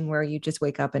the same where you just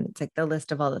wake up and it's like the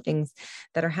list of all the things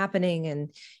that are happening.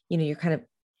 And, you're kind of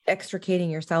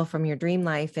extricating yourself from your dream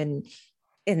life and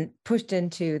pushed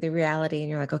into the reality. And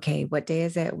you're like, okay, what day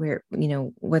is it? Where,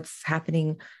 what's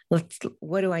happening?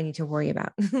 What do I need to worry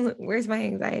about? Where's my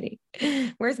anxiety?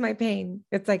 Where's my pain?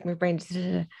 It's like my brain.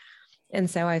 And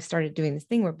so I've started doing this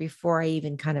thing where before I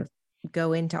even kind of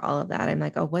go into all of that, I'm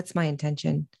like, oh, what's my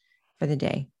intention for the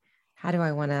day? How do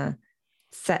I want to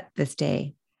set this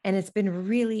day? And it's been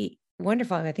really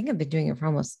wonderful. I think I've been doing it for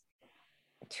almost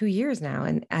 2 years now.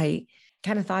 And I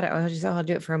kind of thought, I'll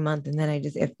do it for a month. And then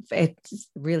it just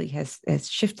really has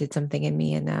shifted something in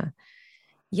me. And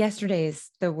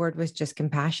the word was just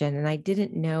compassion. And I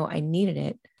didn't know I needed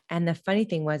it. And the funny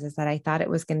thing is that I thought it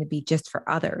was going to be just for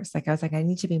others. Like I was like, I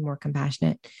need to be more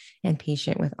compassionate and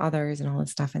patient with others and all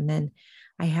this stuff. And then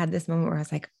I had this moment where I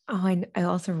was like, oh, I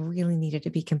also really needed to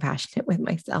be compassionate with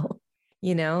myself,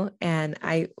 and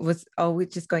I was always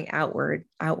just going outward.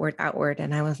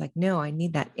 And I was like, no, I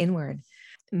need that inward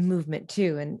movement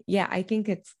too. And yeah,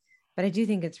 but I do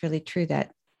think it's really true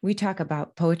that we talk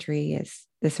about poetry as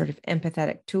this sort of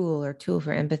empathetic tool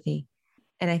for empathy.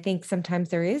 And I think sometimes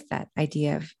there is that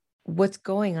idea of what's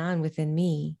going on within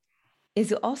me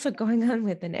is also going on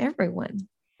within everyone.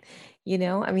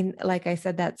 I mean, like I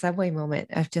said, that subway moment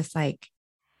of just like,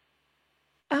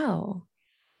 oh,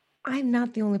 I'm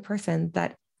not the only person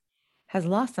that has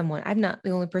lost someone. I'm not the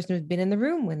only person who's been in the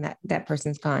room when that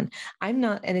person's gone. I'm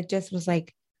not. And it just was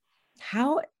like,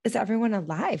 how is everyone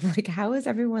alive? Like, how is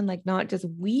everyone like not just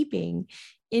weeping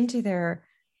into their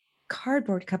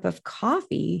cardboard cup of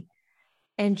coffee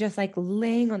and just like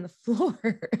laying on the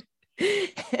floor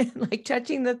and like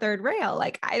touching the third rail?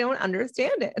 Like, I don't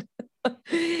understand it.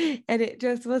 And it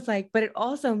just was like, but it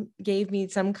also gave me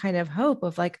some kind of hope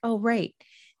of like, oh, right.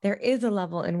 There is a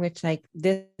level in which like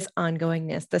this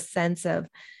ongoingness, the sense of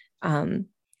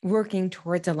working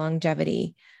towards a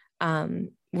longevity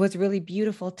was really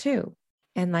beautiful too.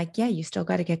 And like, yeah, you still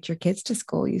got to get your kids to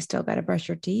school. You still got to brush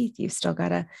your teeth. You still got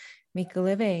to make a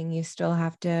living. You still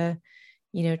have to,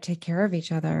 take care of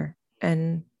each other.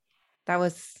 And that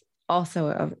was also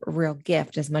a real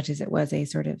gift as much as it was a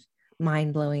sort of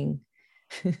mind-blowing,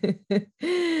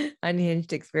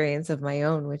 unhinged experience of my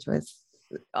own, which was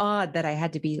odd that I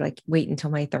had to be like, wait until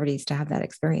my 30s to have that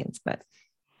experience, but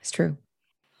it's true.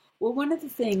 Well, one of the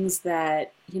things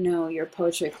that, your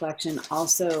poetry collection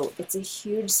also, it's a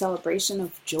huge celebration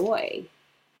of joy.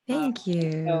 Thank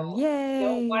you. So Yay.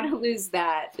 Don't want to lose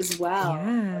that as well.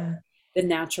 Yeah. The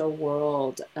natural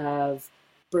world of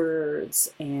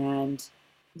birds and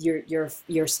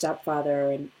your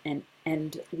stepfather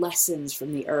and lessons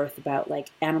from the earth about like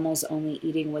animals only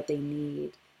eating what they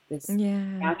need. This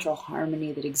natural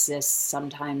harmony that exists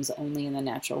sometimes only in the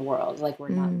natural world. Like we're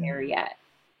not there yet.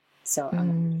 So I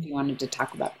wonder if you wanted to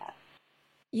talk about that.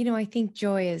 I think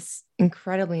joy is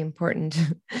incredibly important,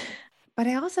 but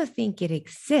I also think it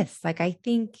exists. Like, I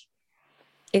think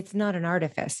it's not an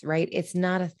artifice, right? It's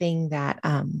not a thing that,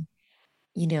 that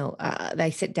I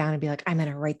sit down and be like, I'm going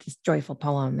to write this joyful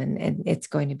poem and it's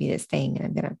going to be this thing and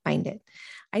I'm going to find it.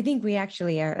 I think we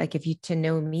actually are like, to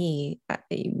know me,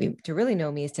 to really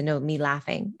know me is to know me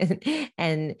laughing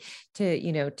and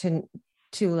to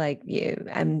like,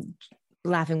 I'm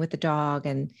laughing with the dog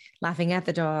and laughing at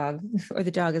the dog, or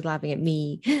the dog is laughing at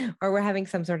me, or we're having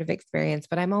some sort of experience.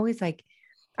 But I'm always like,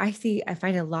 I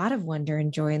find a lot of wonder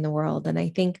and joy in the world. And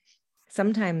I think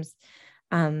sometimes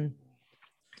when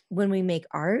we make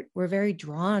art, we're very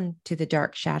drawn to the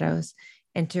dark shadows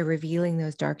and to revealing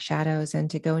those dark shadows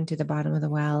and to go into the bottom of the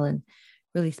well and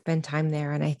really spend time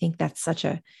there. And I think that's such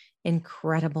a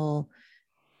incredible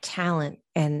talent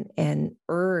and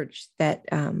urge that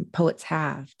poets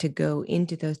have to go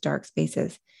into those dark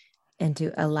spaces and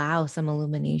to allow some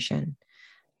illumination.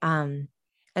 And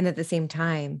at the same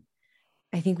time,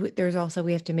 I think we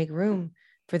have to make room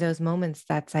for those moments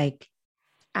that's like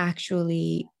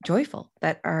actually joyful,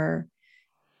 that are,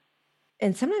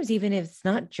 and sometimes even if it's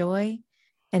not joy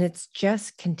and it's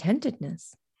just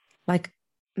contentedness, like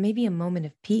maybe a moment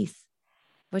of peace,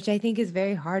 which I think is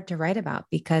very hard to write about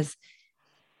because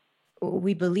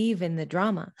we believe in the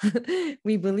drama.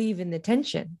 We believe in the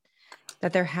tension,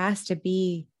 that there has to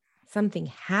be something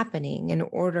happening in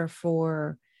order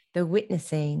for the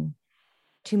witnessing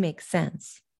to make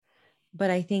sense.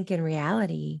 But I think in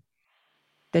reality,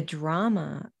 the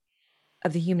drama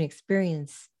of the human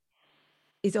experience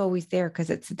is always there because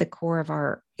it's at the core of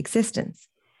our existence,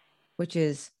 which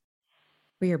is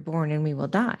we are born and we will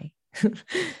die.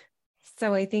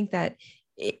 So I think that,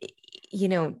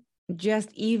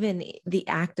 just even the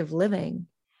act of living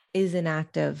is an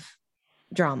act of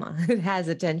drama. It has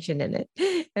a tension in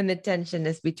it. And the tension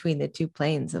is between the two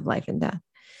planes of life and death.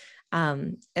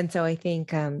 And so I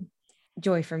think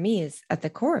joy for me is at the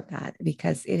core of that,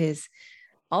 because it is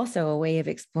also a way of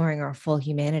exploring our full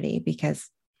humanity. Because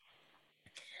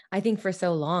I think for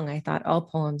so long, I thought all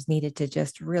poems needed to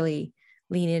just really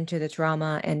lean into the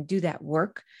trauma and do that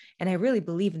work. And I really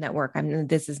believe in that work. I mean,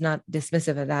 this is not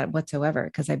dismissive of that whatsoever,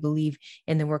 because I believe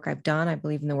in the work I've done. I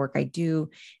believe in the work I do.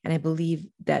 And I believe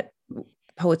that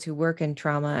poets who work in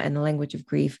trauma and the language of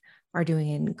grief are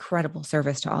doing an incredible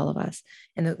service to all of us,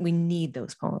 and that we need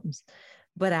those poems.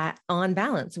 But on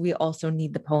balance, we also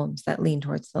need the poems that lean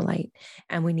towards the light.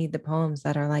 And we need the poems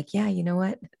that are like, yeah, you know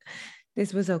what?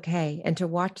 This was okay. And to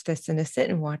watch this and to sit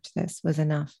and watch this was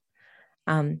enough.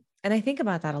 And I think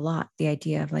about that a lot, the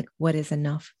idea of like, what is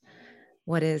enough?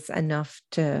 What is enough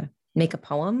to make a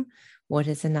poem? What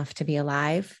is enough to be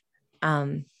alive?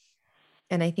 And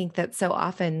I think that so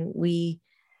often we,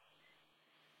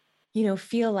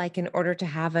 feel like in order to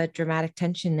have a dramatic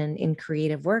tension in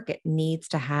creative work, it needs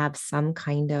to have some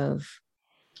kind of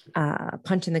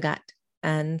punch in the gut.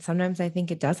 And sometimes I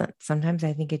think it doesn't. Sometimes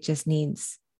I think it just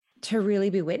needs to really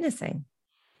be witnessing.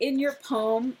 In your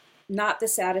poem, Not the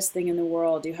Saddest Thing in the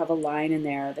World, you have a line in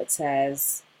there that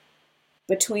says,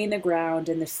 "Between the ground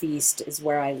and the feast is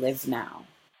where I live now."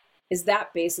 Is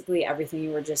that basically everything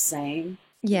you were just saying?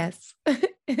 Yes,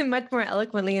 much more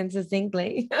eloquently and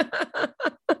succinctly.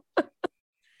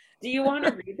 Do you want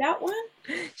to read that one?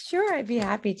 Sure, I'd be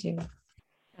happy to.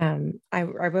 I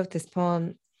wrote this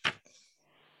poem.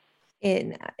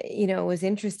 It was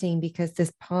interesting because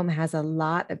this poem has a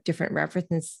lot of different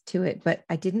references to it, but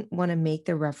I didn't want to make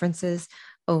the references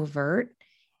overt.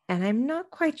 And I'm not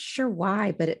quite sure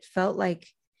why, but it felt like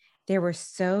there were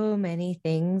so many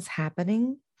things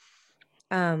happening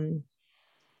that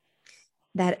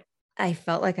I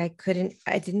felt like I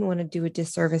didn't want to do a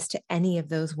disservice to any of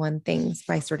those one things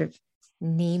by sort of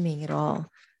naming it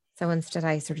all. So instead,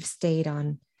 I sort of stayed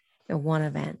on the one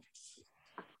event.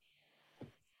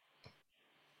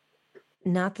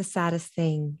 Not the saddest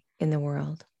thing in the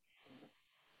world.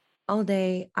 All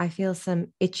day, I feel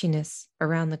some itchiness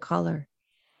around the collar,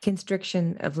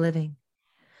 constriction of living.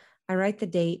 I write the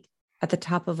date at the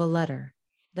top of a letter.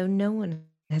 Though no one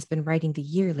has been writing the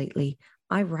year lately,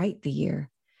 I write the year.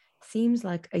 Seems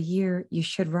like a year you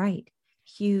should write,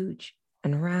 huge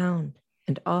and round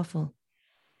and awful.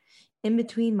 In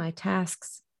between my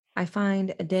tasks, I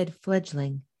find a dead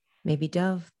fledgling, maybe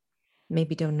dove,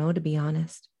 maybe don't know, to be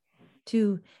honest.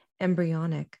 Too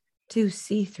embryonic, too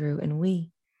see-through and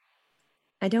wee.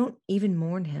 I don't even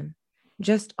mourn him,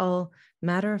 just all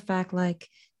matter-of-fact like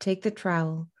take the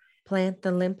trowel, plant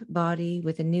the limp body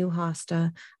with a new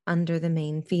hosta under the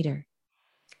main feeder.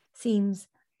 Seems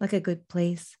like a good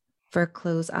place for a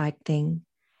close-eyed thing,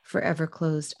 forever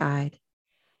closed-eyed,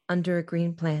 under a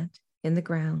green plant in the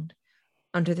ground,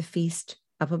 under the feast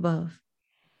up above.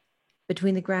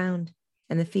 Between the ground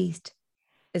and the feast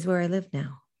is where I live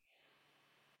now.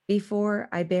 Before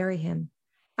I bury him,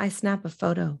 I snap a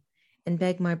photo and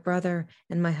beg my brother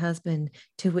and my husband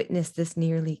to witness this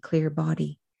nearly clear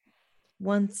body.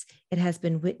 Once it has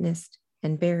been witnessed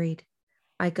and buried,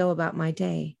 I go about my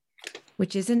day,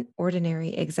 which isn't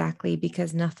ordinary exactly,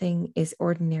 because nothing is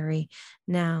ordinary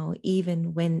now,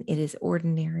 even when it is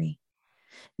ordinary.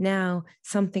 Now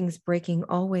something's breaking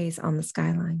always on the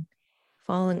skyline,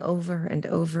 falling over and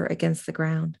over against the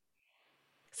ground,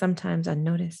 sometimes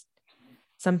unnoticed,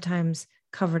 sometimes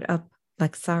covered up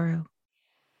like sorrow,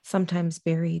 sometimes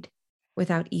buried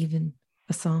without even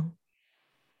a song.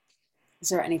 Is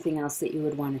there anything else that you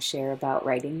would want to share about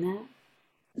writing that?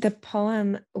 The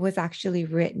poem was actually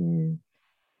written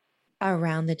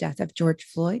around the death of George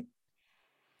Floyd.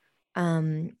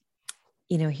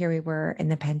 Here we were in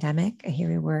the pandemic, and here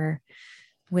we were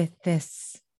with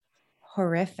this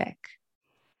horrific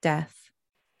death.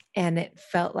 And it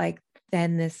felt like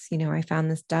then this, I found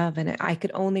this dove, and I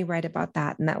could only write about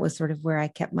that. And that was sort of where I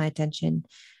kept my attention.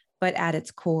 But at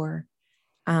its core,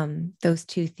 those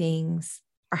two things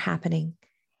are happening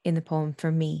in the poem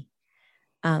for me,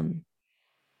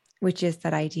 which is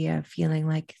that idea of feeling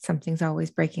like something's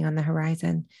always breaking on the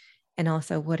horizon, and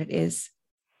also what it is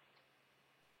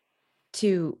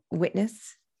to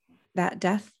witness that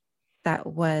death that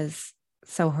was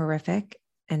so horrific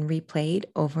and replayed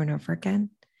over and over again.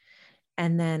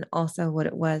 And then also what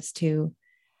it was to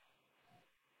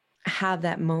have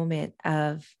that moment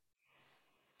of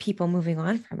people moving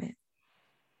on from it,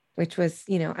 which was,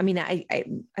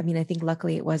 I think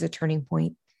luckily it was a turning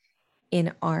point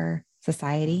in our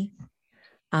society,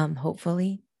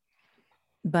 hopefully.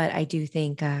 But I do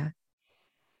think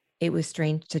it was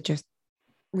strange to just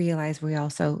realize we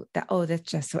also that, oh, that's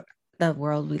just the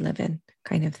world we live in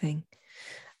kind of thing.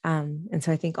 And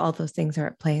so I think all those things are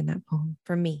at play in that poem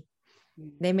for me.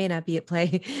 They may not be at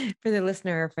play for the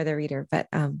listener or for the reader, but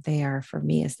they are for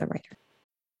me as the writer.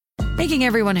 Making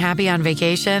everyone happy on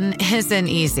vacation isn't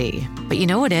easy, but you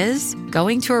know what is?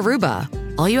 Going to Aruba.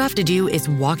 All you have to do is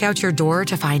walk out your door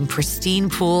to find pristine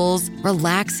pools,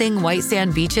 relaxing white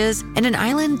sand beaches, and an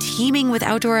island teeming with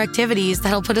outdoor activities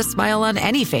that'll put a smile on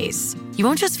any face. You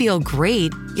won't just feel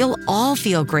great, you'll all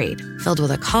feel great, filled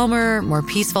with a calmer, more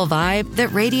peaceful vibe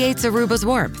that radiates Aruba's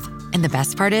warmth. And the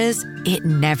best part is, it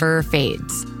never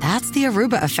fades. That's the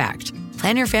Aruba effect.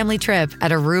 Plan your family trip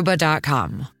at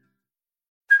Aruba.com.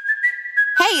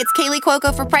 Hey, it's Kaylee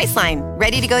Cuoco for Priceline.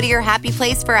 Ready to go to your happy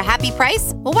place for a happy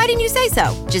price? Well, why didn't you say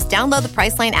so? Just download the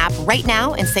Priceline app right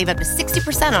now and save up to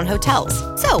 60% on hotels.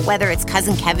 So whether it's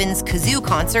Cousin Kevin's Kazoo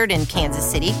Concert in Kansas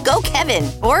City, go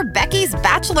Kevin, or Becky's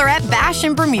Bachelorette Bash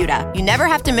in Bermuda, you never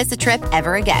have to miss a trip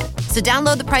ever again. So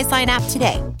download the Priceline app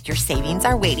today. Your savings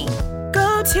are waiting.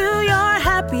 Go to your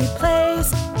happy place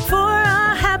for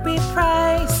a happy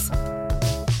price.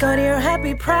 Go to your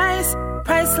happy price,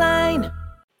 Priceline.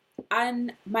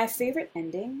 And my favorite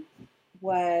ending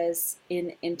was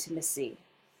in Intimacy.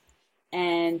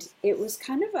 And it was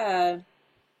kind of a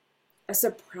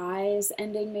surprise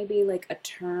ending, maybe like a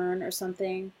turn or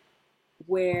something,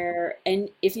 where,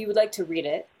 and if you would like to read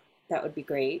it, that would be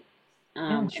great. Sure.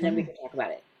 And then we can talk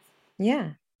about it. Yeah.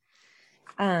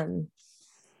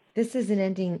 This is an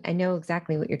ending. I know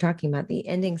exactly what you're talking about. The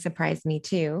ending surprised me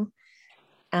too.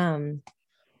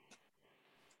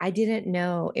 I didn't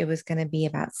know it was going to be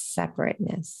about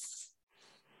separateness.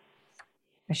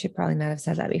 I should probably not have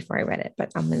said that before I read it,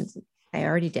 but I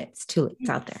already did. It's too late. It's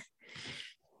out there.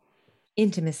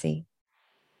 Intimacy.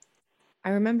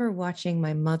 I remember watching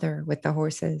my mother with the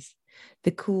horses,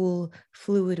 the cool,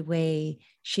 fluid way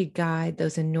she'd guide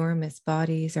those enormous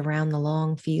bodies around the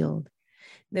long field,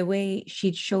 the way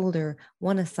she'd shoulder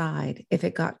one aside if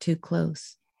it got too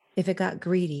close, if it got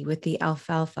greedy with the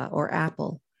alfalfa or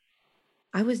apple.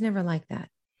 I was never like that.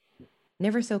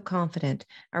 Never so confident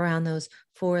around those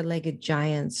four-legged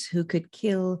giants who could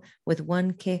kill with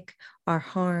one kick or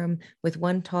harm with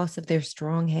one toss of their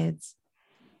strong heads.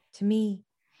 To me,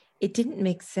 it didn't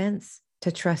make sense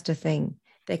to trust a thing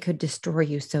that could destroy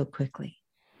you so quickly,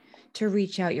 to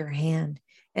reach out your hand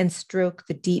and stroke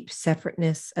the deep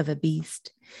separateness of a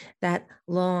beast, that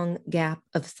long gap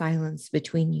of silence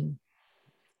between you,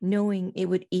 knowing it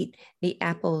would eat the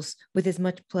apples with as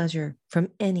much pleasure from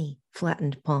any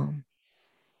flattened palm.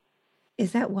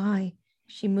 Is that why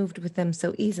she moved with them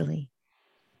so easily?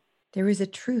 There is a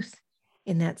truth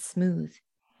in that smooth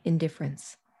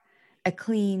indifference, a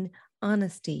clean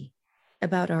honesty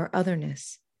about our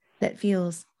otherness that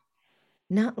feels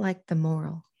not like the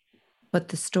moral, but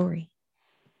the story.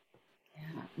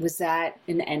 Yeah. Was that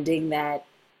an ending that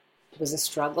was a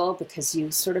struggle? Because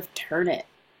you sort of turn it,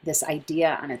 this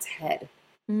idea, on its head.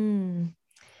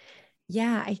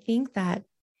 Yeah, I think that,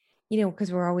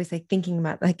 because we're always like thinking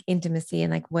about like intimacy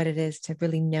and like what it is to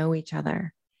really know each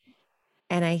other.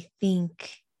 And I think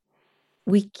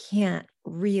we can't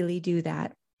really do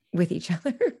that with each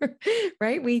other,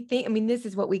 right? We think, this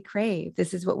is what we crave.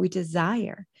 This is what we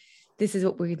desire. This is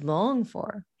what we long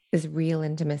for, is real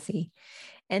intimacy.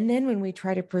 And then when we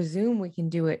try to presume we can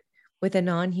do it with a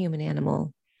non-human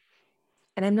animal,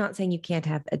 and I'm not saying you can't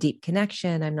have a deep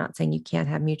connection. I'm not saying you can't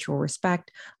have mutual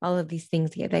respect. All of these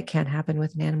things that can't happen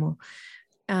with an animal.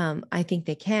 I think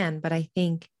they can, but I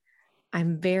think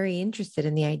I'm very interested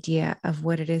in the idea of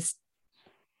what it is,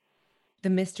 the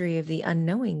mystery of the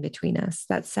unknowing between us,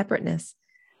 that separateness,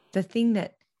 the thing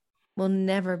that will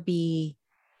never be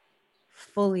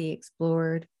fully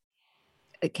explored.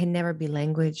 It can never be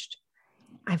languaged.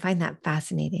 I find that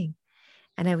fascinating.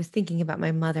 And I was thinking about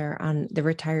my mother on the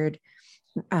retired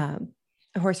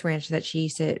horse ranch that she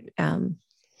used to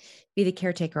be the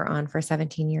caretaker on for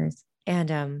 17 years.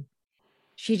 And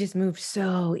she just moved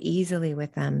so easily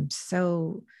with them,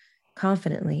 so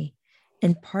confidently.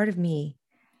 And part of me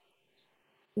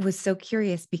was so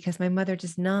curious because my mother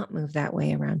does not move that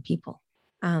way around people.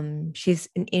 She's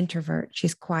an introvert.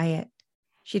 She's quiet.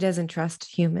 She doesn't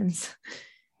trust humans.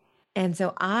 And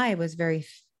so I was very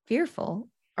fearful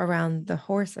around the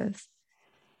horses.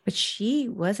 But she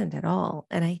wasn't at all.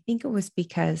 And I think it was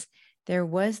because there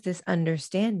was this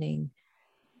understanding,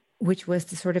 which was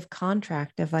the sort of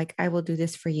contract of like, I will do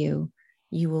this for you.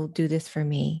 You will do this for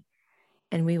me.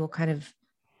 And we will kind of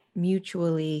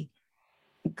mutually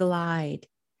glide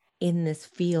in this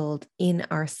field in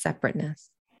our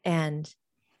separateness. And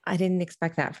I didn't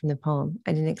expect that from the poem.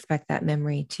 I didn't expect that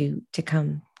memory to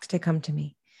come to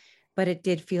me, but it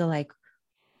did feel like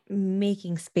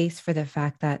making space for the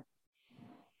fact that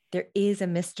there is a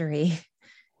mystery,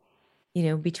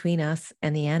 between us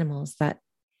and the animals that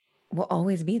will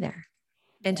always be there.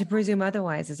 And to presume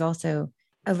otherwise is also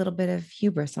a little bit of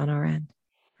hubris on our end,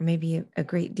 or maybe a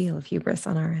great deal of hubris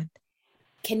on our end.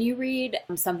 Can you read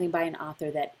something by an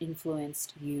author that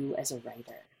influenced you as a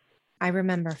writer? I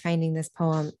remember finding this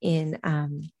poem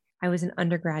I was an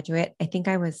undergraduate. I think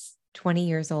I was 20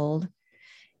 years old.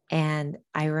 And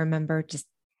I remember just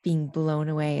being blown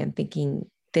away and thinking,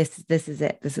 this is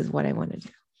it. This is what I want to do.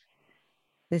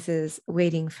 This is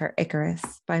Waiting for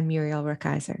Icarus by Muriel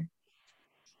Rukeyser.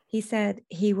 He said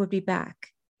he would be back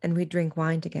and we'd drink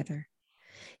wine together.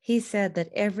 He said that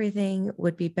everything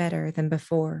would be better than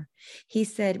before. He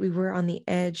said we were on the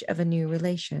edge of a new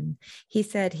relation. He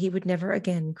said he would never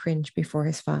again cringe before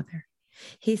his father.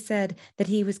 He said that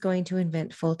he was going to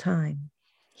invent full time.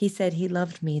 He said he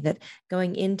loved me, that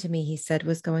going into me, he said,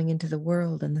 was going into the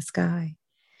world and the sky.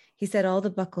 He said all the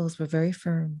buckles were very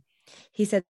firm. He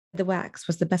said the wax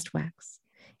was the best wax.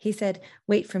 He said,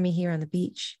 wait for me here on the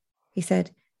beach. He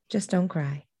said, just don't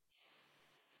cry.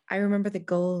 I remember the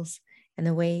gulls and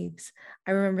the waves.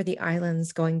 I remember the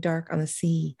islands going dark on the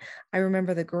sea. I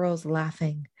remember the girls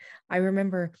laughing. I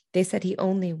remember they said he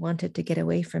only wanted to get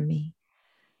away from me.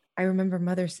 I remember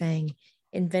mother saying,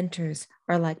 inventors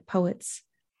are like poets,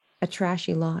 a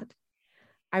trashy lot.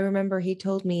 I remember she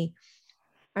told me,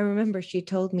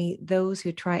 those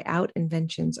who try out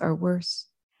inventions are worse.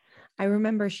 I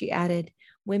remember she added,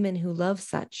 women who love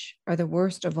such are the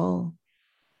worst of all.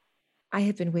 I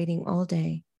had been waiting all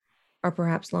day, or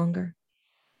perhaps longer.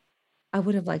 I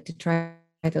would have liked to try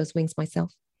those wings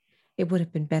myself. It would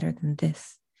have been better than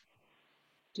this.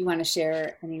 Do you want to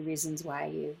share any reasons why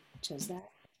you chose that?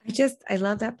 I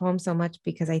love that poem so much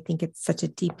because I think it's such a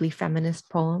deeply feminist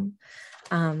poem.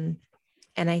 And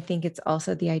I think it's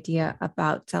also the idea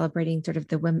about celebrating sort of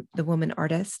the woman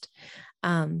artist.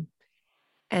 And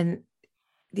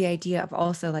the idea of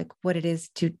also like what it is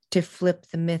to flip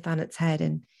the myth on its head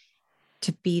and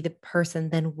to be the person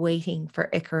then waiting for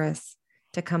Icarus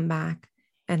to come back.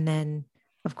 And then,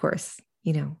 of course,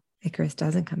 Icarus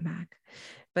doesn't come back.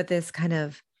 But this kind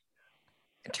of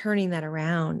turning that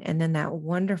around, and then that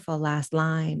wonderful last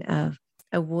line of,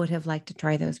 I would have liked to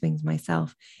try those wings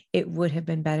myself. It would have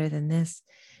been better than this.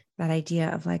 That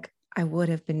idea of like, I would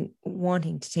have been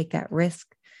wanting to take that risk,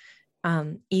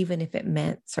 even if it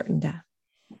meant certain death.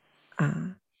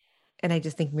 And I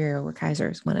just think Muriel Rukeyser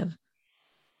is one of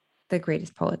the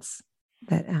greatest poets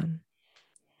that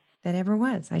ever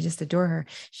was. I just adore her.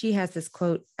 She has this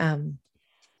quote,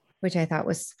 which I thought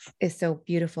is so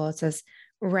beautiful. It says,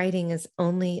 writing is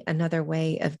only another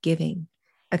way of giving,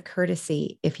 a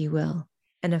courtesy, if you will,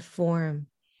 and a form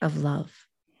of love.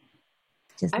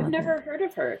 I've never heard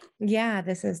of her. Yeah,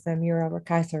 this is the Muriel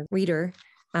Rukeyser reader.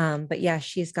 But yeah,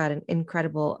 she's got an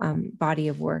incredible body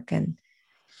of work and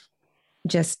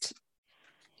just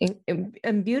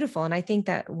and beautiful. And I think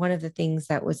that one of the things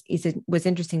that was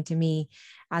interesting to me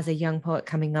as a young poet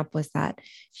coming up was that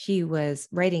she was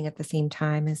writing at the same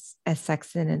time as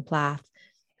Sexton and Plath,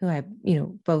 who I,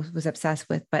 both was obsessed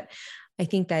with. But I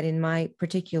think that in my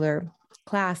particular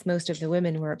class, most of the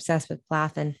women were obsessed with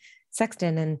Plath and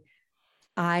Sexton. And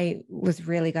I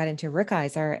really got into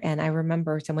Rukeyser. And I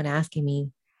remember someone asking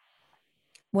me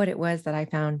what it was that I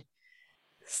found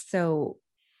so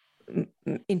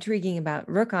intriguing about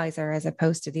Rukeyser as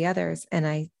opposed to the others. And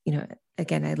I,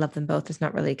 again, I love them both. It's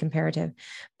not really comparative,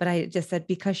 but I just said,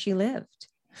 because she lived.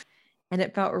 And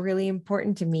it felt really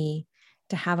important to me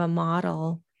to have a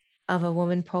model of a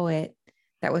woman poet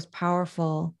that was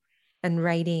powerful and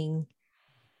writing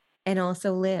and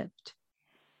also lived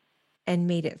and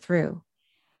made it through.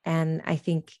 And I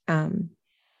think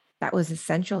that was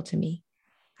essential to me.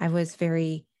 I was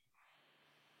very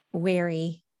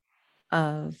wary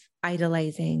of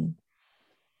idolizing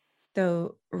the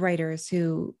writers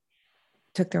who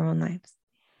took their own lives.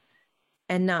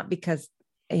 And not because,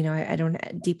 I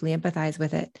don't deeply empathize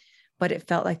with it, but it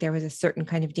felt like there was a certain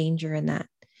kind of danger in that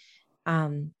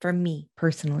for me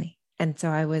personally. And so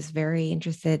I was very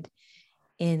interested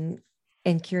in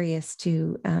and curious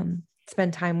to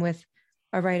spend time with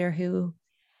a writer who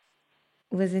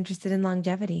was interested in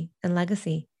longevity and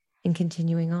legacy and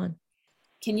continuing on.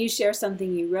 Can you share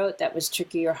something you wrote that was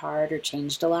tricky or hard or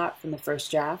changed a lot from the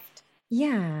first draft?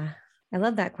 Yeah, I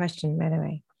love that question, by the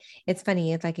way. It's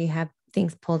funny. It's like you have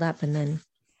things pulled up and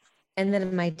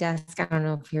then my desk, I don't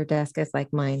know if your desk is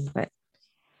like mine, but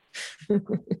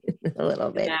a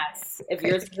little bit. Mess. If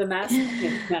yours is a mess,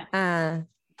 it's a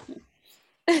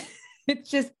mess. It's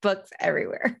just books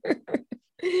everywhere.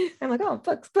 I'm like, oh,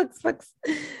 books, books, books.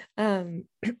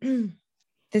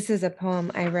 This is a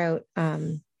poem I wrote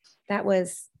that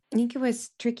was, I think it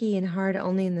was tricky and hard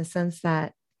only in the sense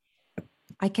that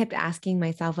I kept asking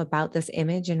myself about this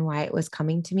image and why it was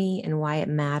coming to me and why it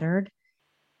mattered.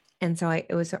 And so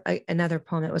it was another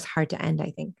poem. It was hard to end,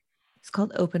 I think. It's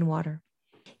called Open Water.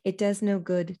 It does no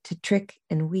good to trick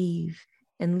and weave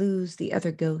and lose the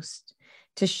other ghost,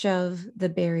 to shove the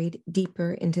buried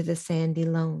deeper into the sandy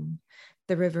loam,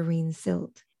 the riverine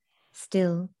silt.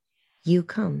 Still, you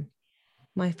come,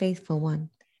 my faithful one.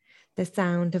 The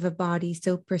sound of a body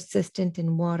so persistent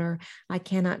in water, I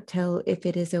cannot tell if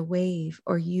it is a wave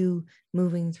or you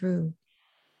moving through.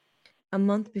 A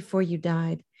month before you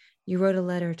died, you wrote a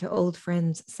letter to old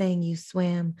friends saying you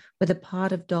swam with a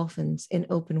pod of dolphins in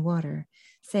open water,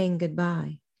 saying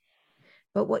goodbye.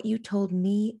 But what you told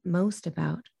me most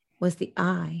about was the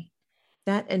eye,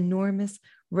 that enormous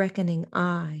reckoning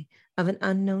eye of an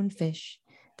unknown fish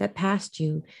that passed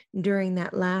you during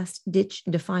that last ditch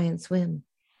defiant swim.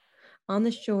 On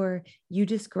the shore, you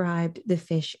described the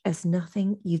fish as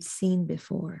nothing you'd seen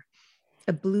before,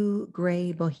 a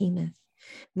blue-gray behemoth,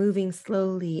 moving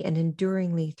slowly and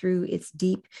enduringly through its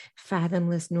deep,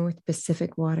 fathomless North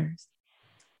Pacific waters.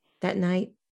 That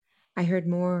night, I heard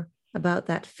more about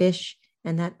that fish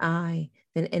and that eye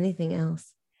than anything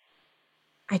else.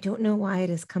 I don't know why it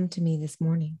has come to me this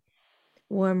morning.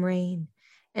 Warm rain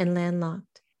and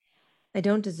landlocked. I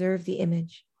don't deserve the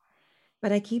image,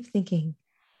 but I keep thinking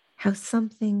how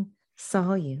something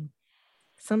saw you.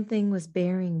 Something was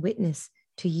bearing witness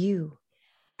to you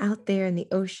out there in the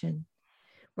ocean,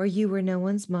 where you were no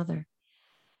one's mother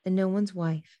and no one's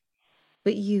wife,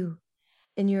 but you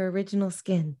in your original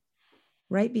skin,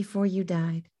 right before you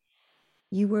died.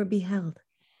 You were beheld.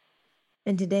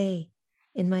 And today,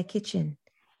 in my kitchen,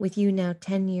 with you now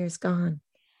 10 years gone,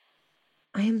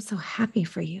 I am so happy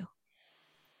for you.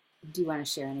 Do you want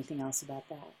to share anything else about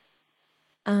that?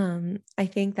 I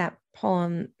think that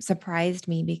poem surprised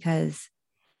me because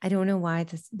I don't know why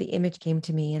the image came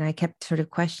to me, and I kept sort of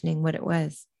questioning what it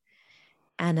was.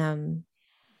 And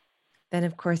then,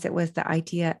 of course, it was the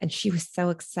idea, and she was so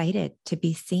excited to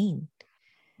be seen.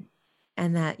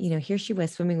 And that, here she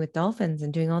was swimming with dolphins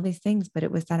and doing all these things, but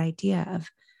it was that idea of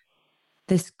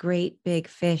this great big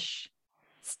fish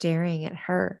staring at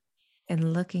her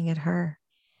and looking at her.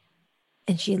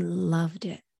 And she loved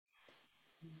it.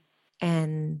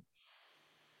 And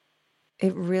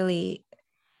it really,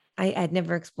 I'd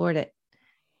never explored it.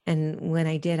 And when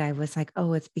I did, I was like,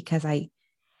 oh, it's because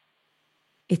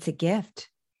it's a gift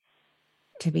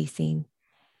to be seen.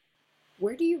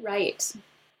 Where do you write?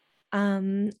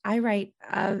 I write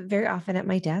very often at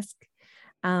my desk,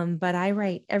 but I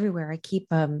write everywhere. I keep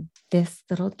this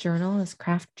little journal, this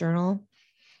craft journal,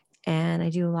 and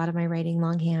I do a lot of my writing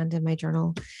longhand in my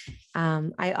journal.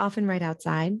 I often write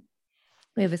outside.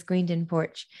 We have a screened-in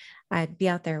porch. I'd be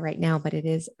out there right now, but it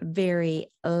is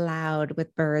very loud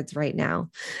with birds right now.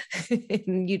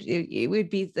 It would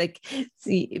be like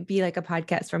a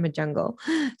podcast from a jungle.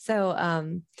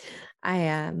 So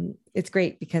it's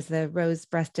great because the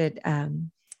rose-breasted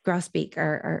grosbeak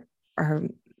are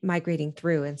migrating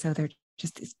through, and so they're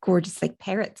just these gorgeous like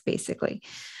parrots, basically.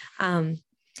 But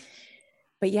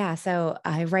yeah, so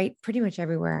I write pretty much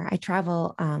everywhere. I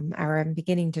travel, or I'm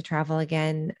beginning to travel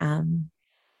again.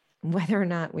 Whether or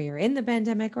not we are in the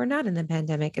pandemic or not in the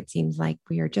pandemic, it seems like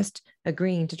we are just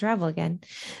agreeing to travel again.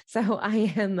 So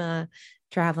I am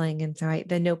traveling. And so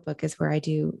the notebook is where I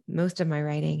do most of my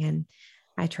writing. And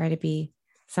I try to be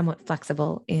somewhat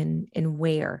flexible in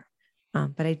where,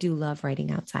 but I do love writing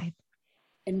outside.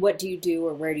 And what do you do,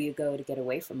 or where do you go to get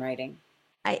away from writing?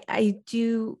 I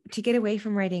do, to get away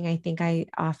from writing, I think I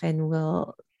often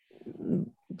will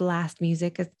blast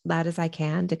music as loud as I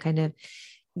can to kind of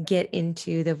get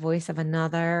into the voice of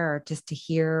another, or just to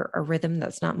hear a rhythm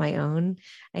that's not my own.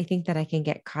 I think that I can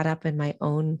get caught up in my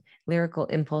own lyrical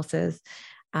impulses.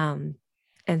 And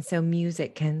so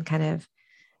music can kind of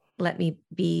let me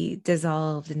be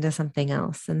dissolved into something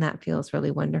else. And that feels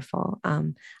really wonderful.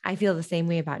 I feel the same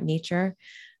way about nature,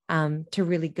 to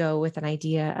really go with an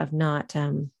idea of not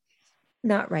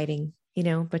writing,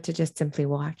 but to just simply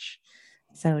watch.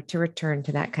 So to return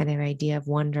to that kind of idea of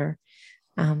wonder.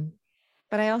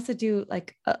 But I also do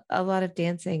like a lot of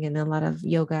dancing and a lot of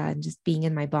yoga and just being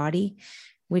in my body,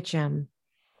 which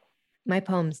my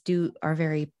poems are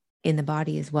very in the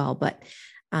body as well. But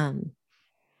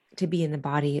to be in the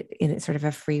body in sort of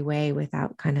a free way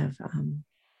without kind of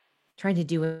trying to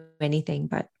do anything,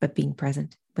 but being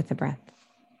present with the breath.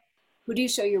 Who do you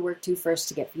show your work to first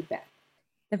to get feedback?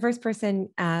 The first person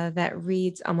that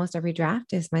reads almost every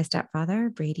draft is my stepfather,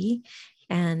 Brady.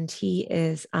 And he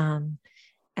is an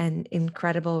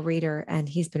incredible reader. And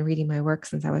he's been reading my work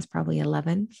since I was probably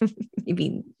 11,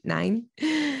 maybe 9.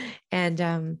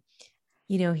 And,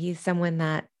 he's someone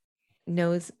that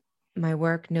knows my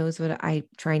work, knows what I'm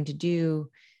trying to do,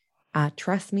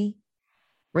 trusts me,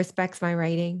 respects my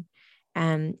writing,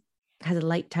 and has a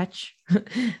light touch,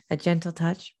 a gentle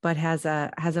touch, but has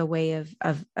a way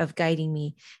of guiding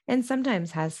me, and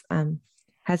sometimes has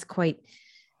quite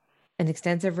an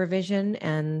extensive revision.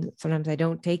 And sometimes I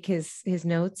don't take his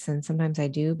notes, and sometimes I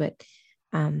do. But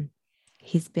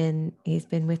he's been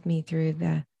with me through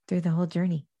the whole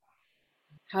journey.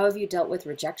 How have you dealt with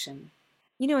rejection?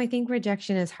 I think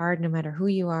rejection is hard no matter who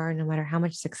you are, no matter how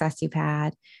much success you've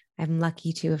had. I'm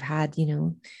lucky to have had,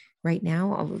 right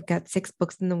now we've got 6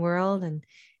 books in the world and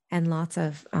lots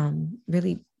of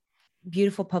really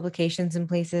beautiful publications in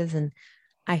places. And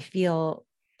I feel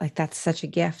like that's such a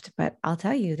gift. But I'll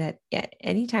tell you that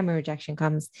anytime a rejection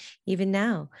comes, even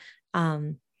now,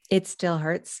 it still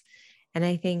hurts. And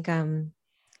I think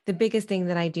the biggest thing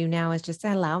that I do now is just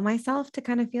to allow myself to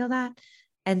kind of feel that,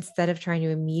 instead of trying to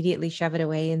immediately shove it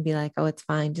away and be like, oh, it's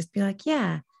fine. Just be like,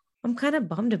 yeah, I'm kind of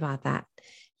bummed about that,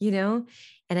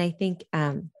 And I think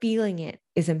feeling it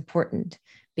is important,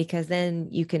 because then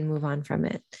you can move on from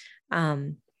it.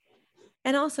 And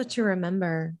also to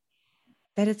remember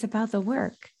that it's about the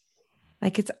work.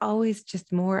 Like, it's always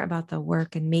just more about the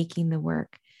work and making the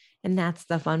work. And that's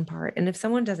the fun part. And if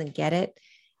someone doesn't get it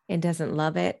and doesn't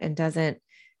love it and doesn't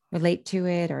relate to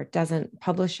it or doesn't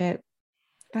publish it,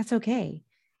 that's okay.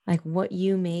 Like, what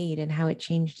you made and how it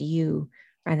changed you.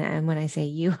 And when I say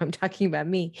you, I'm talking about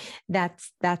me. That's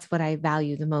what I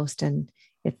value the most. And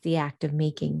it's the act of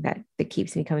making that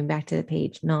keeps me coming back to the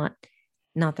page, not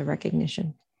the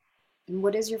recognition. And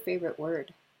what is your favorite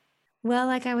word? Well,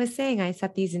 like I was saying, I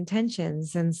set these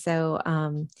intentions. And so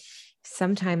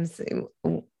sometimes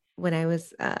when I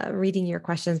was reading your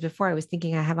questions before, I was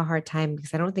thinking I have a hard time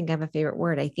because I don't think I have a favorite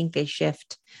word. I think they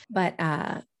shift. But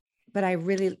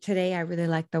today I really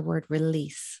like the word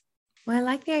release. Well, I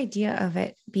like the idea of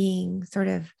it being sort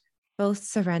of both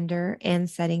surrender and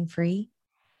setting free.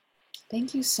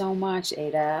 Thank you so much,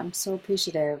 Ada. I'm so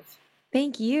appreciative.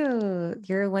 Thank you.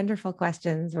 Your wonderful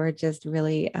questions were just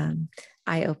really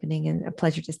eye-opening and a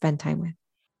pleasure to spend time with.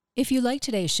 If you like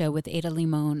today's show with Ada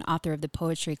Limón, author of the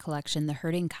poetry collection The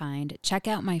Hurting Kind, check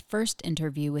out my first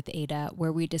interview with Ada,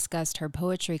 where we discussed her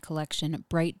poetry collection,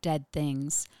 Bright Dead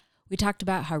Things. We talked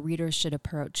about how readers should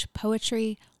approach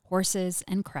poetry, horses,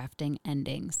 and crafting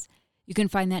endings. You can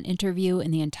find that interview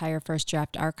in the entire First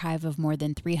Draft archive of more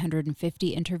than 350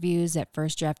 interviews at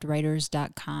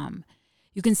firstdraftwriters.com.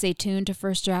 You can stay tuned to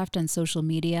First Draft on social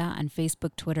media on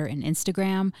Facebook, Twitter, and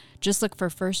Instagram. Just look for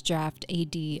First Draft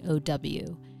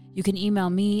ADOW. You can email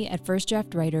me at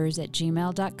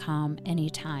firstdraftwriters@gmail.com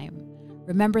anytime.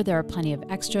 Remember, there are plenty of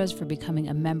extras for becoming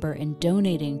a member and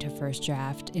donating to First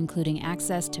Draft, including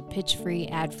access to pitch-free,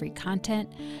 ad-free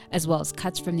content, as well as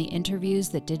cuts from the interviews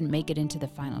that didn't make it into the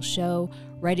final show,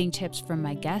 writing tips from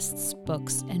my guests,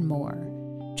 books, and more.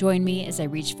 Join me as I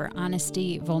reach for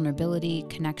honesty, vulnerability,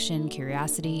 connection,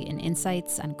 curiosity, and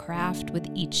insights on craft with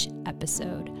each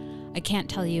episode. I can't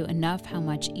tell you enough how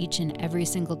much each and every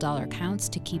single dollar counts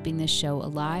to keeping this show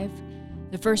alive.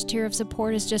 The first tier of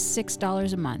support is just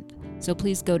 $6 a month. So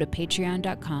please go to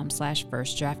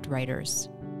patreon.com/firstdraftwriters.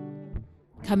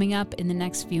 Coming up in the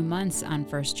next few months on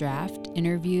First Draft,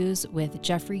 interviews with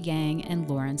Jeffrey Yang and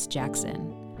Lawrence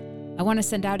Jackson. I want to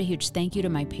send out a huge thank you to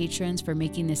my patrons for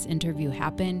making this interview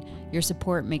happen. Your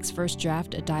support makes First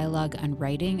Draft a dialogue on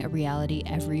writing a reality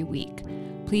every week.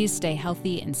 Please stay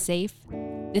healthy and safe.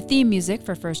 The theme music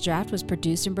for First Draft was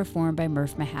produced and performed by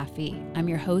Murph Mahaffey. I'm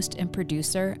your host and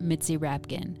producer, Mitzi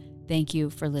Rapkin. Thank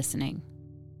you for listening.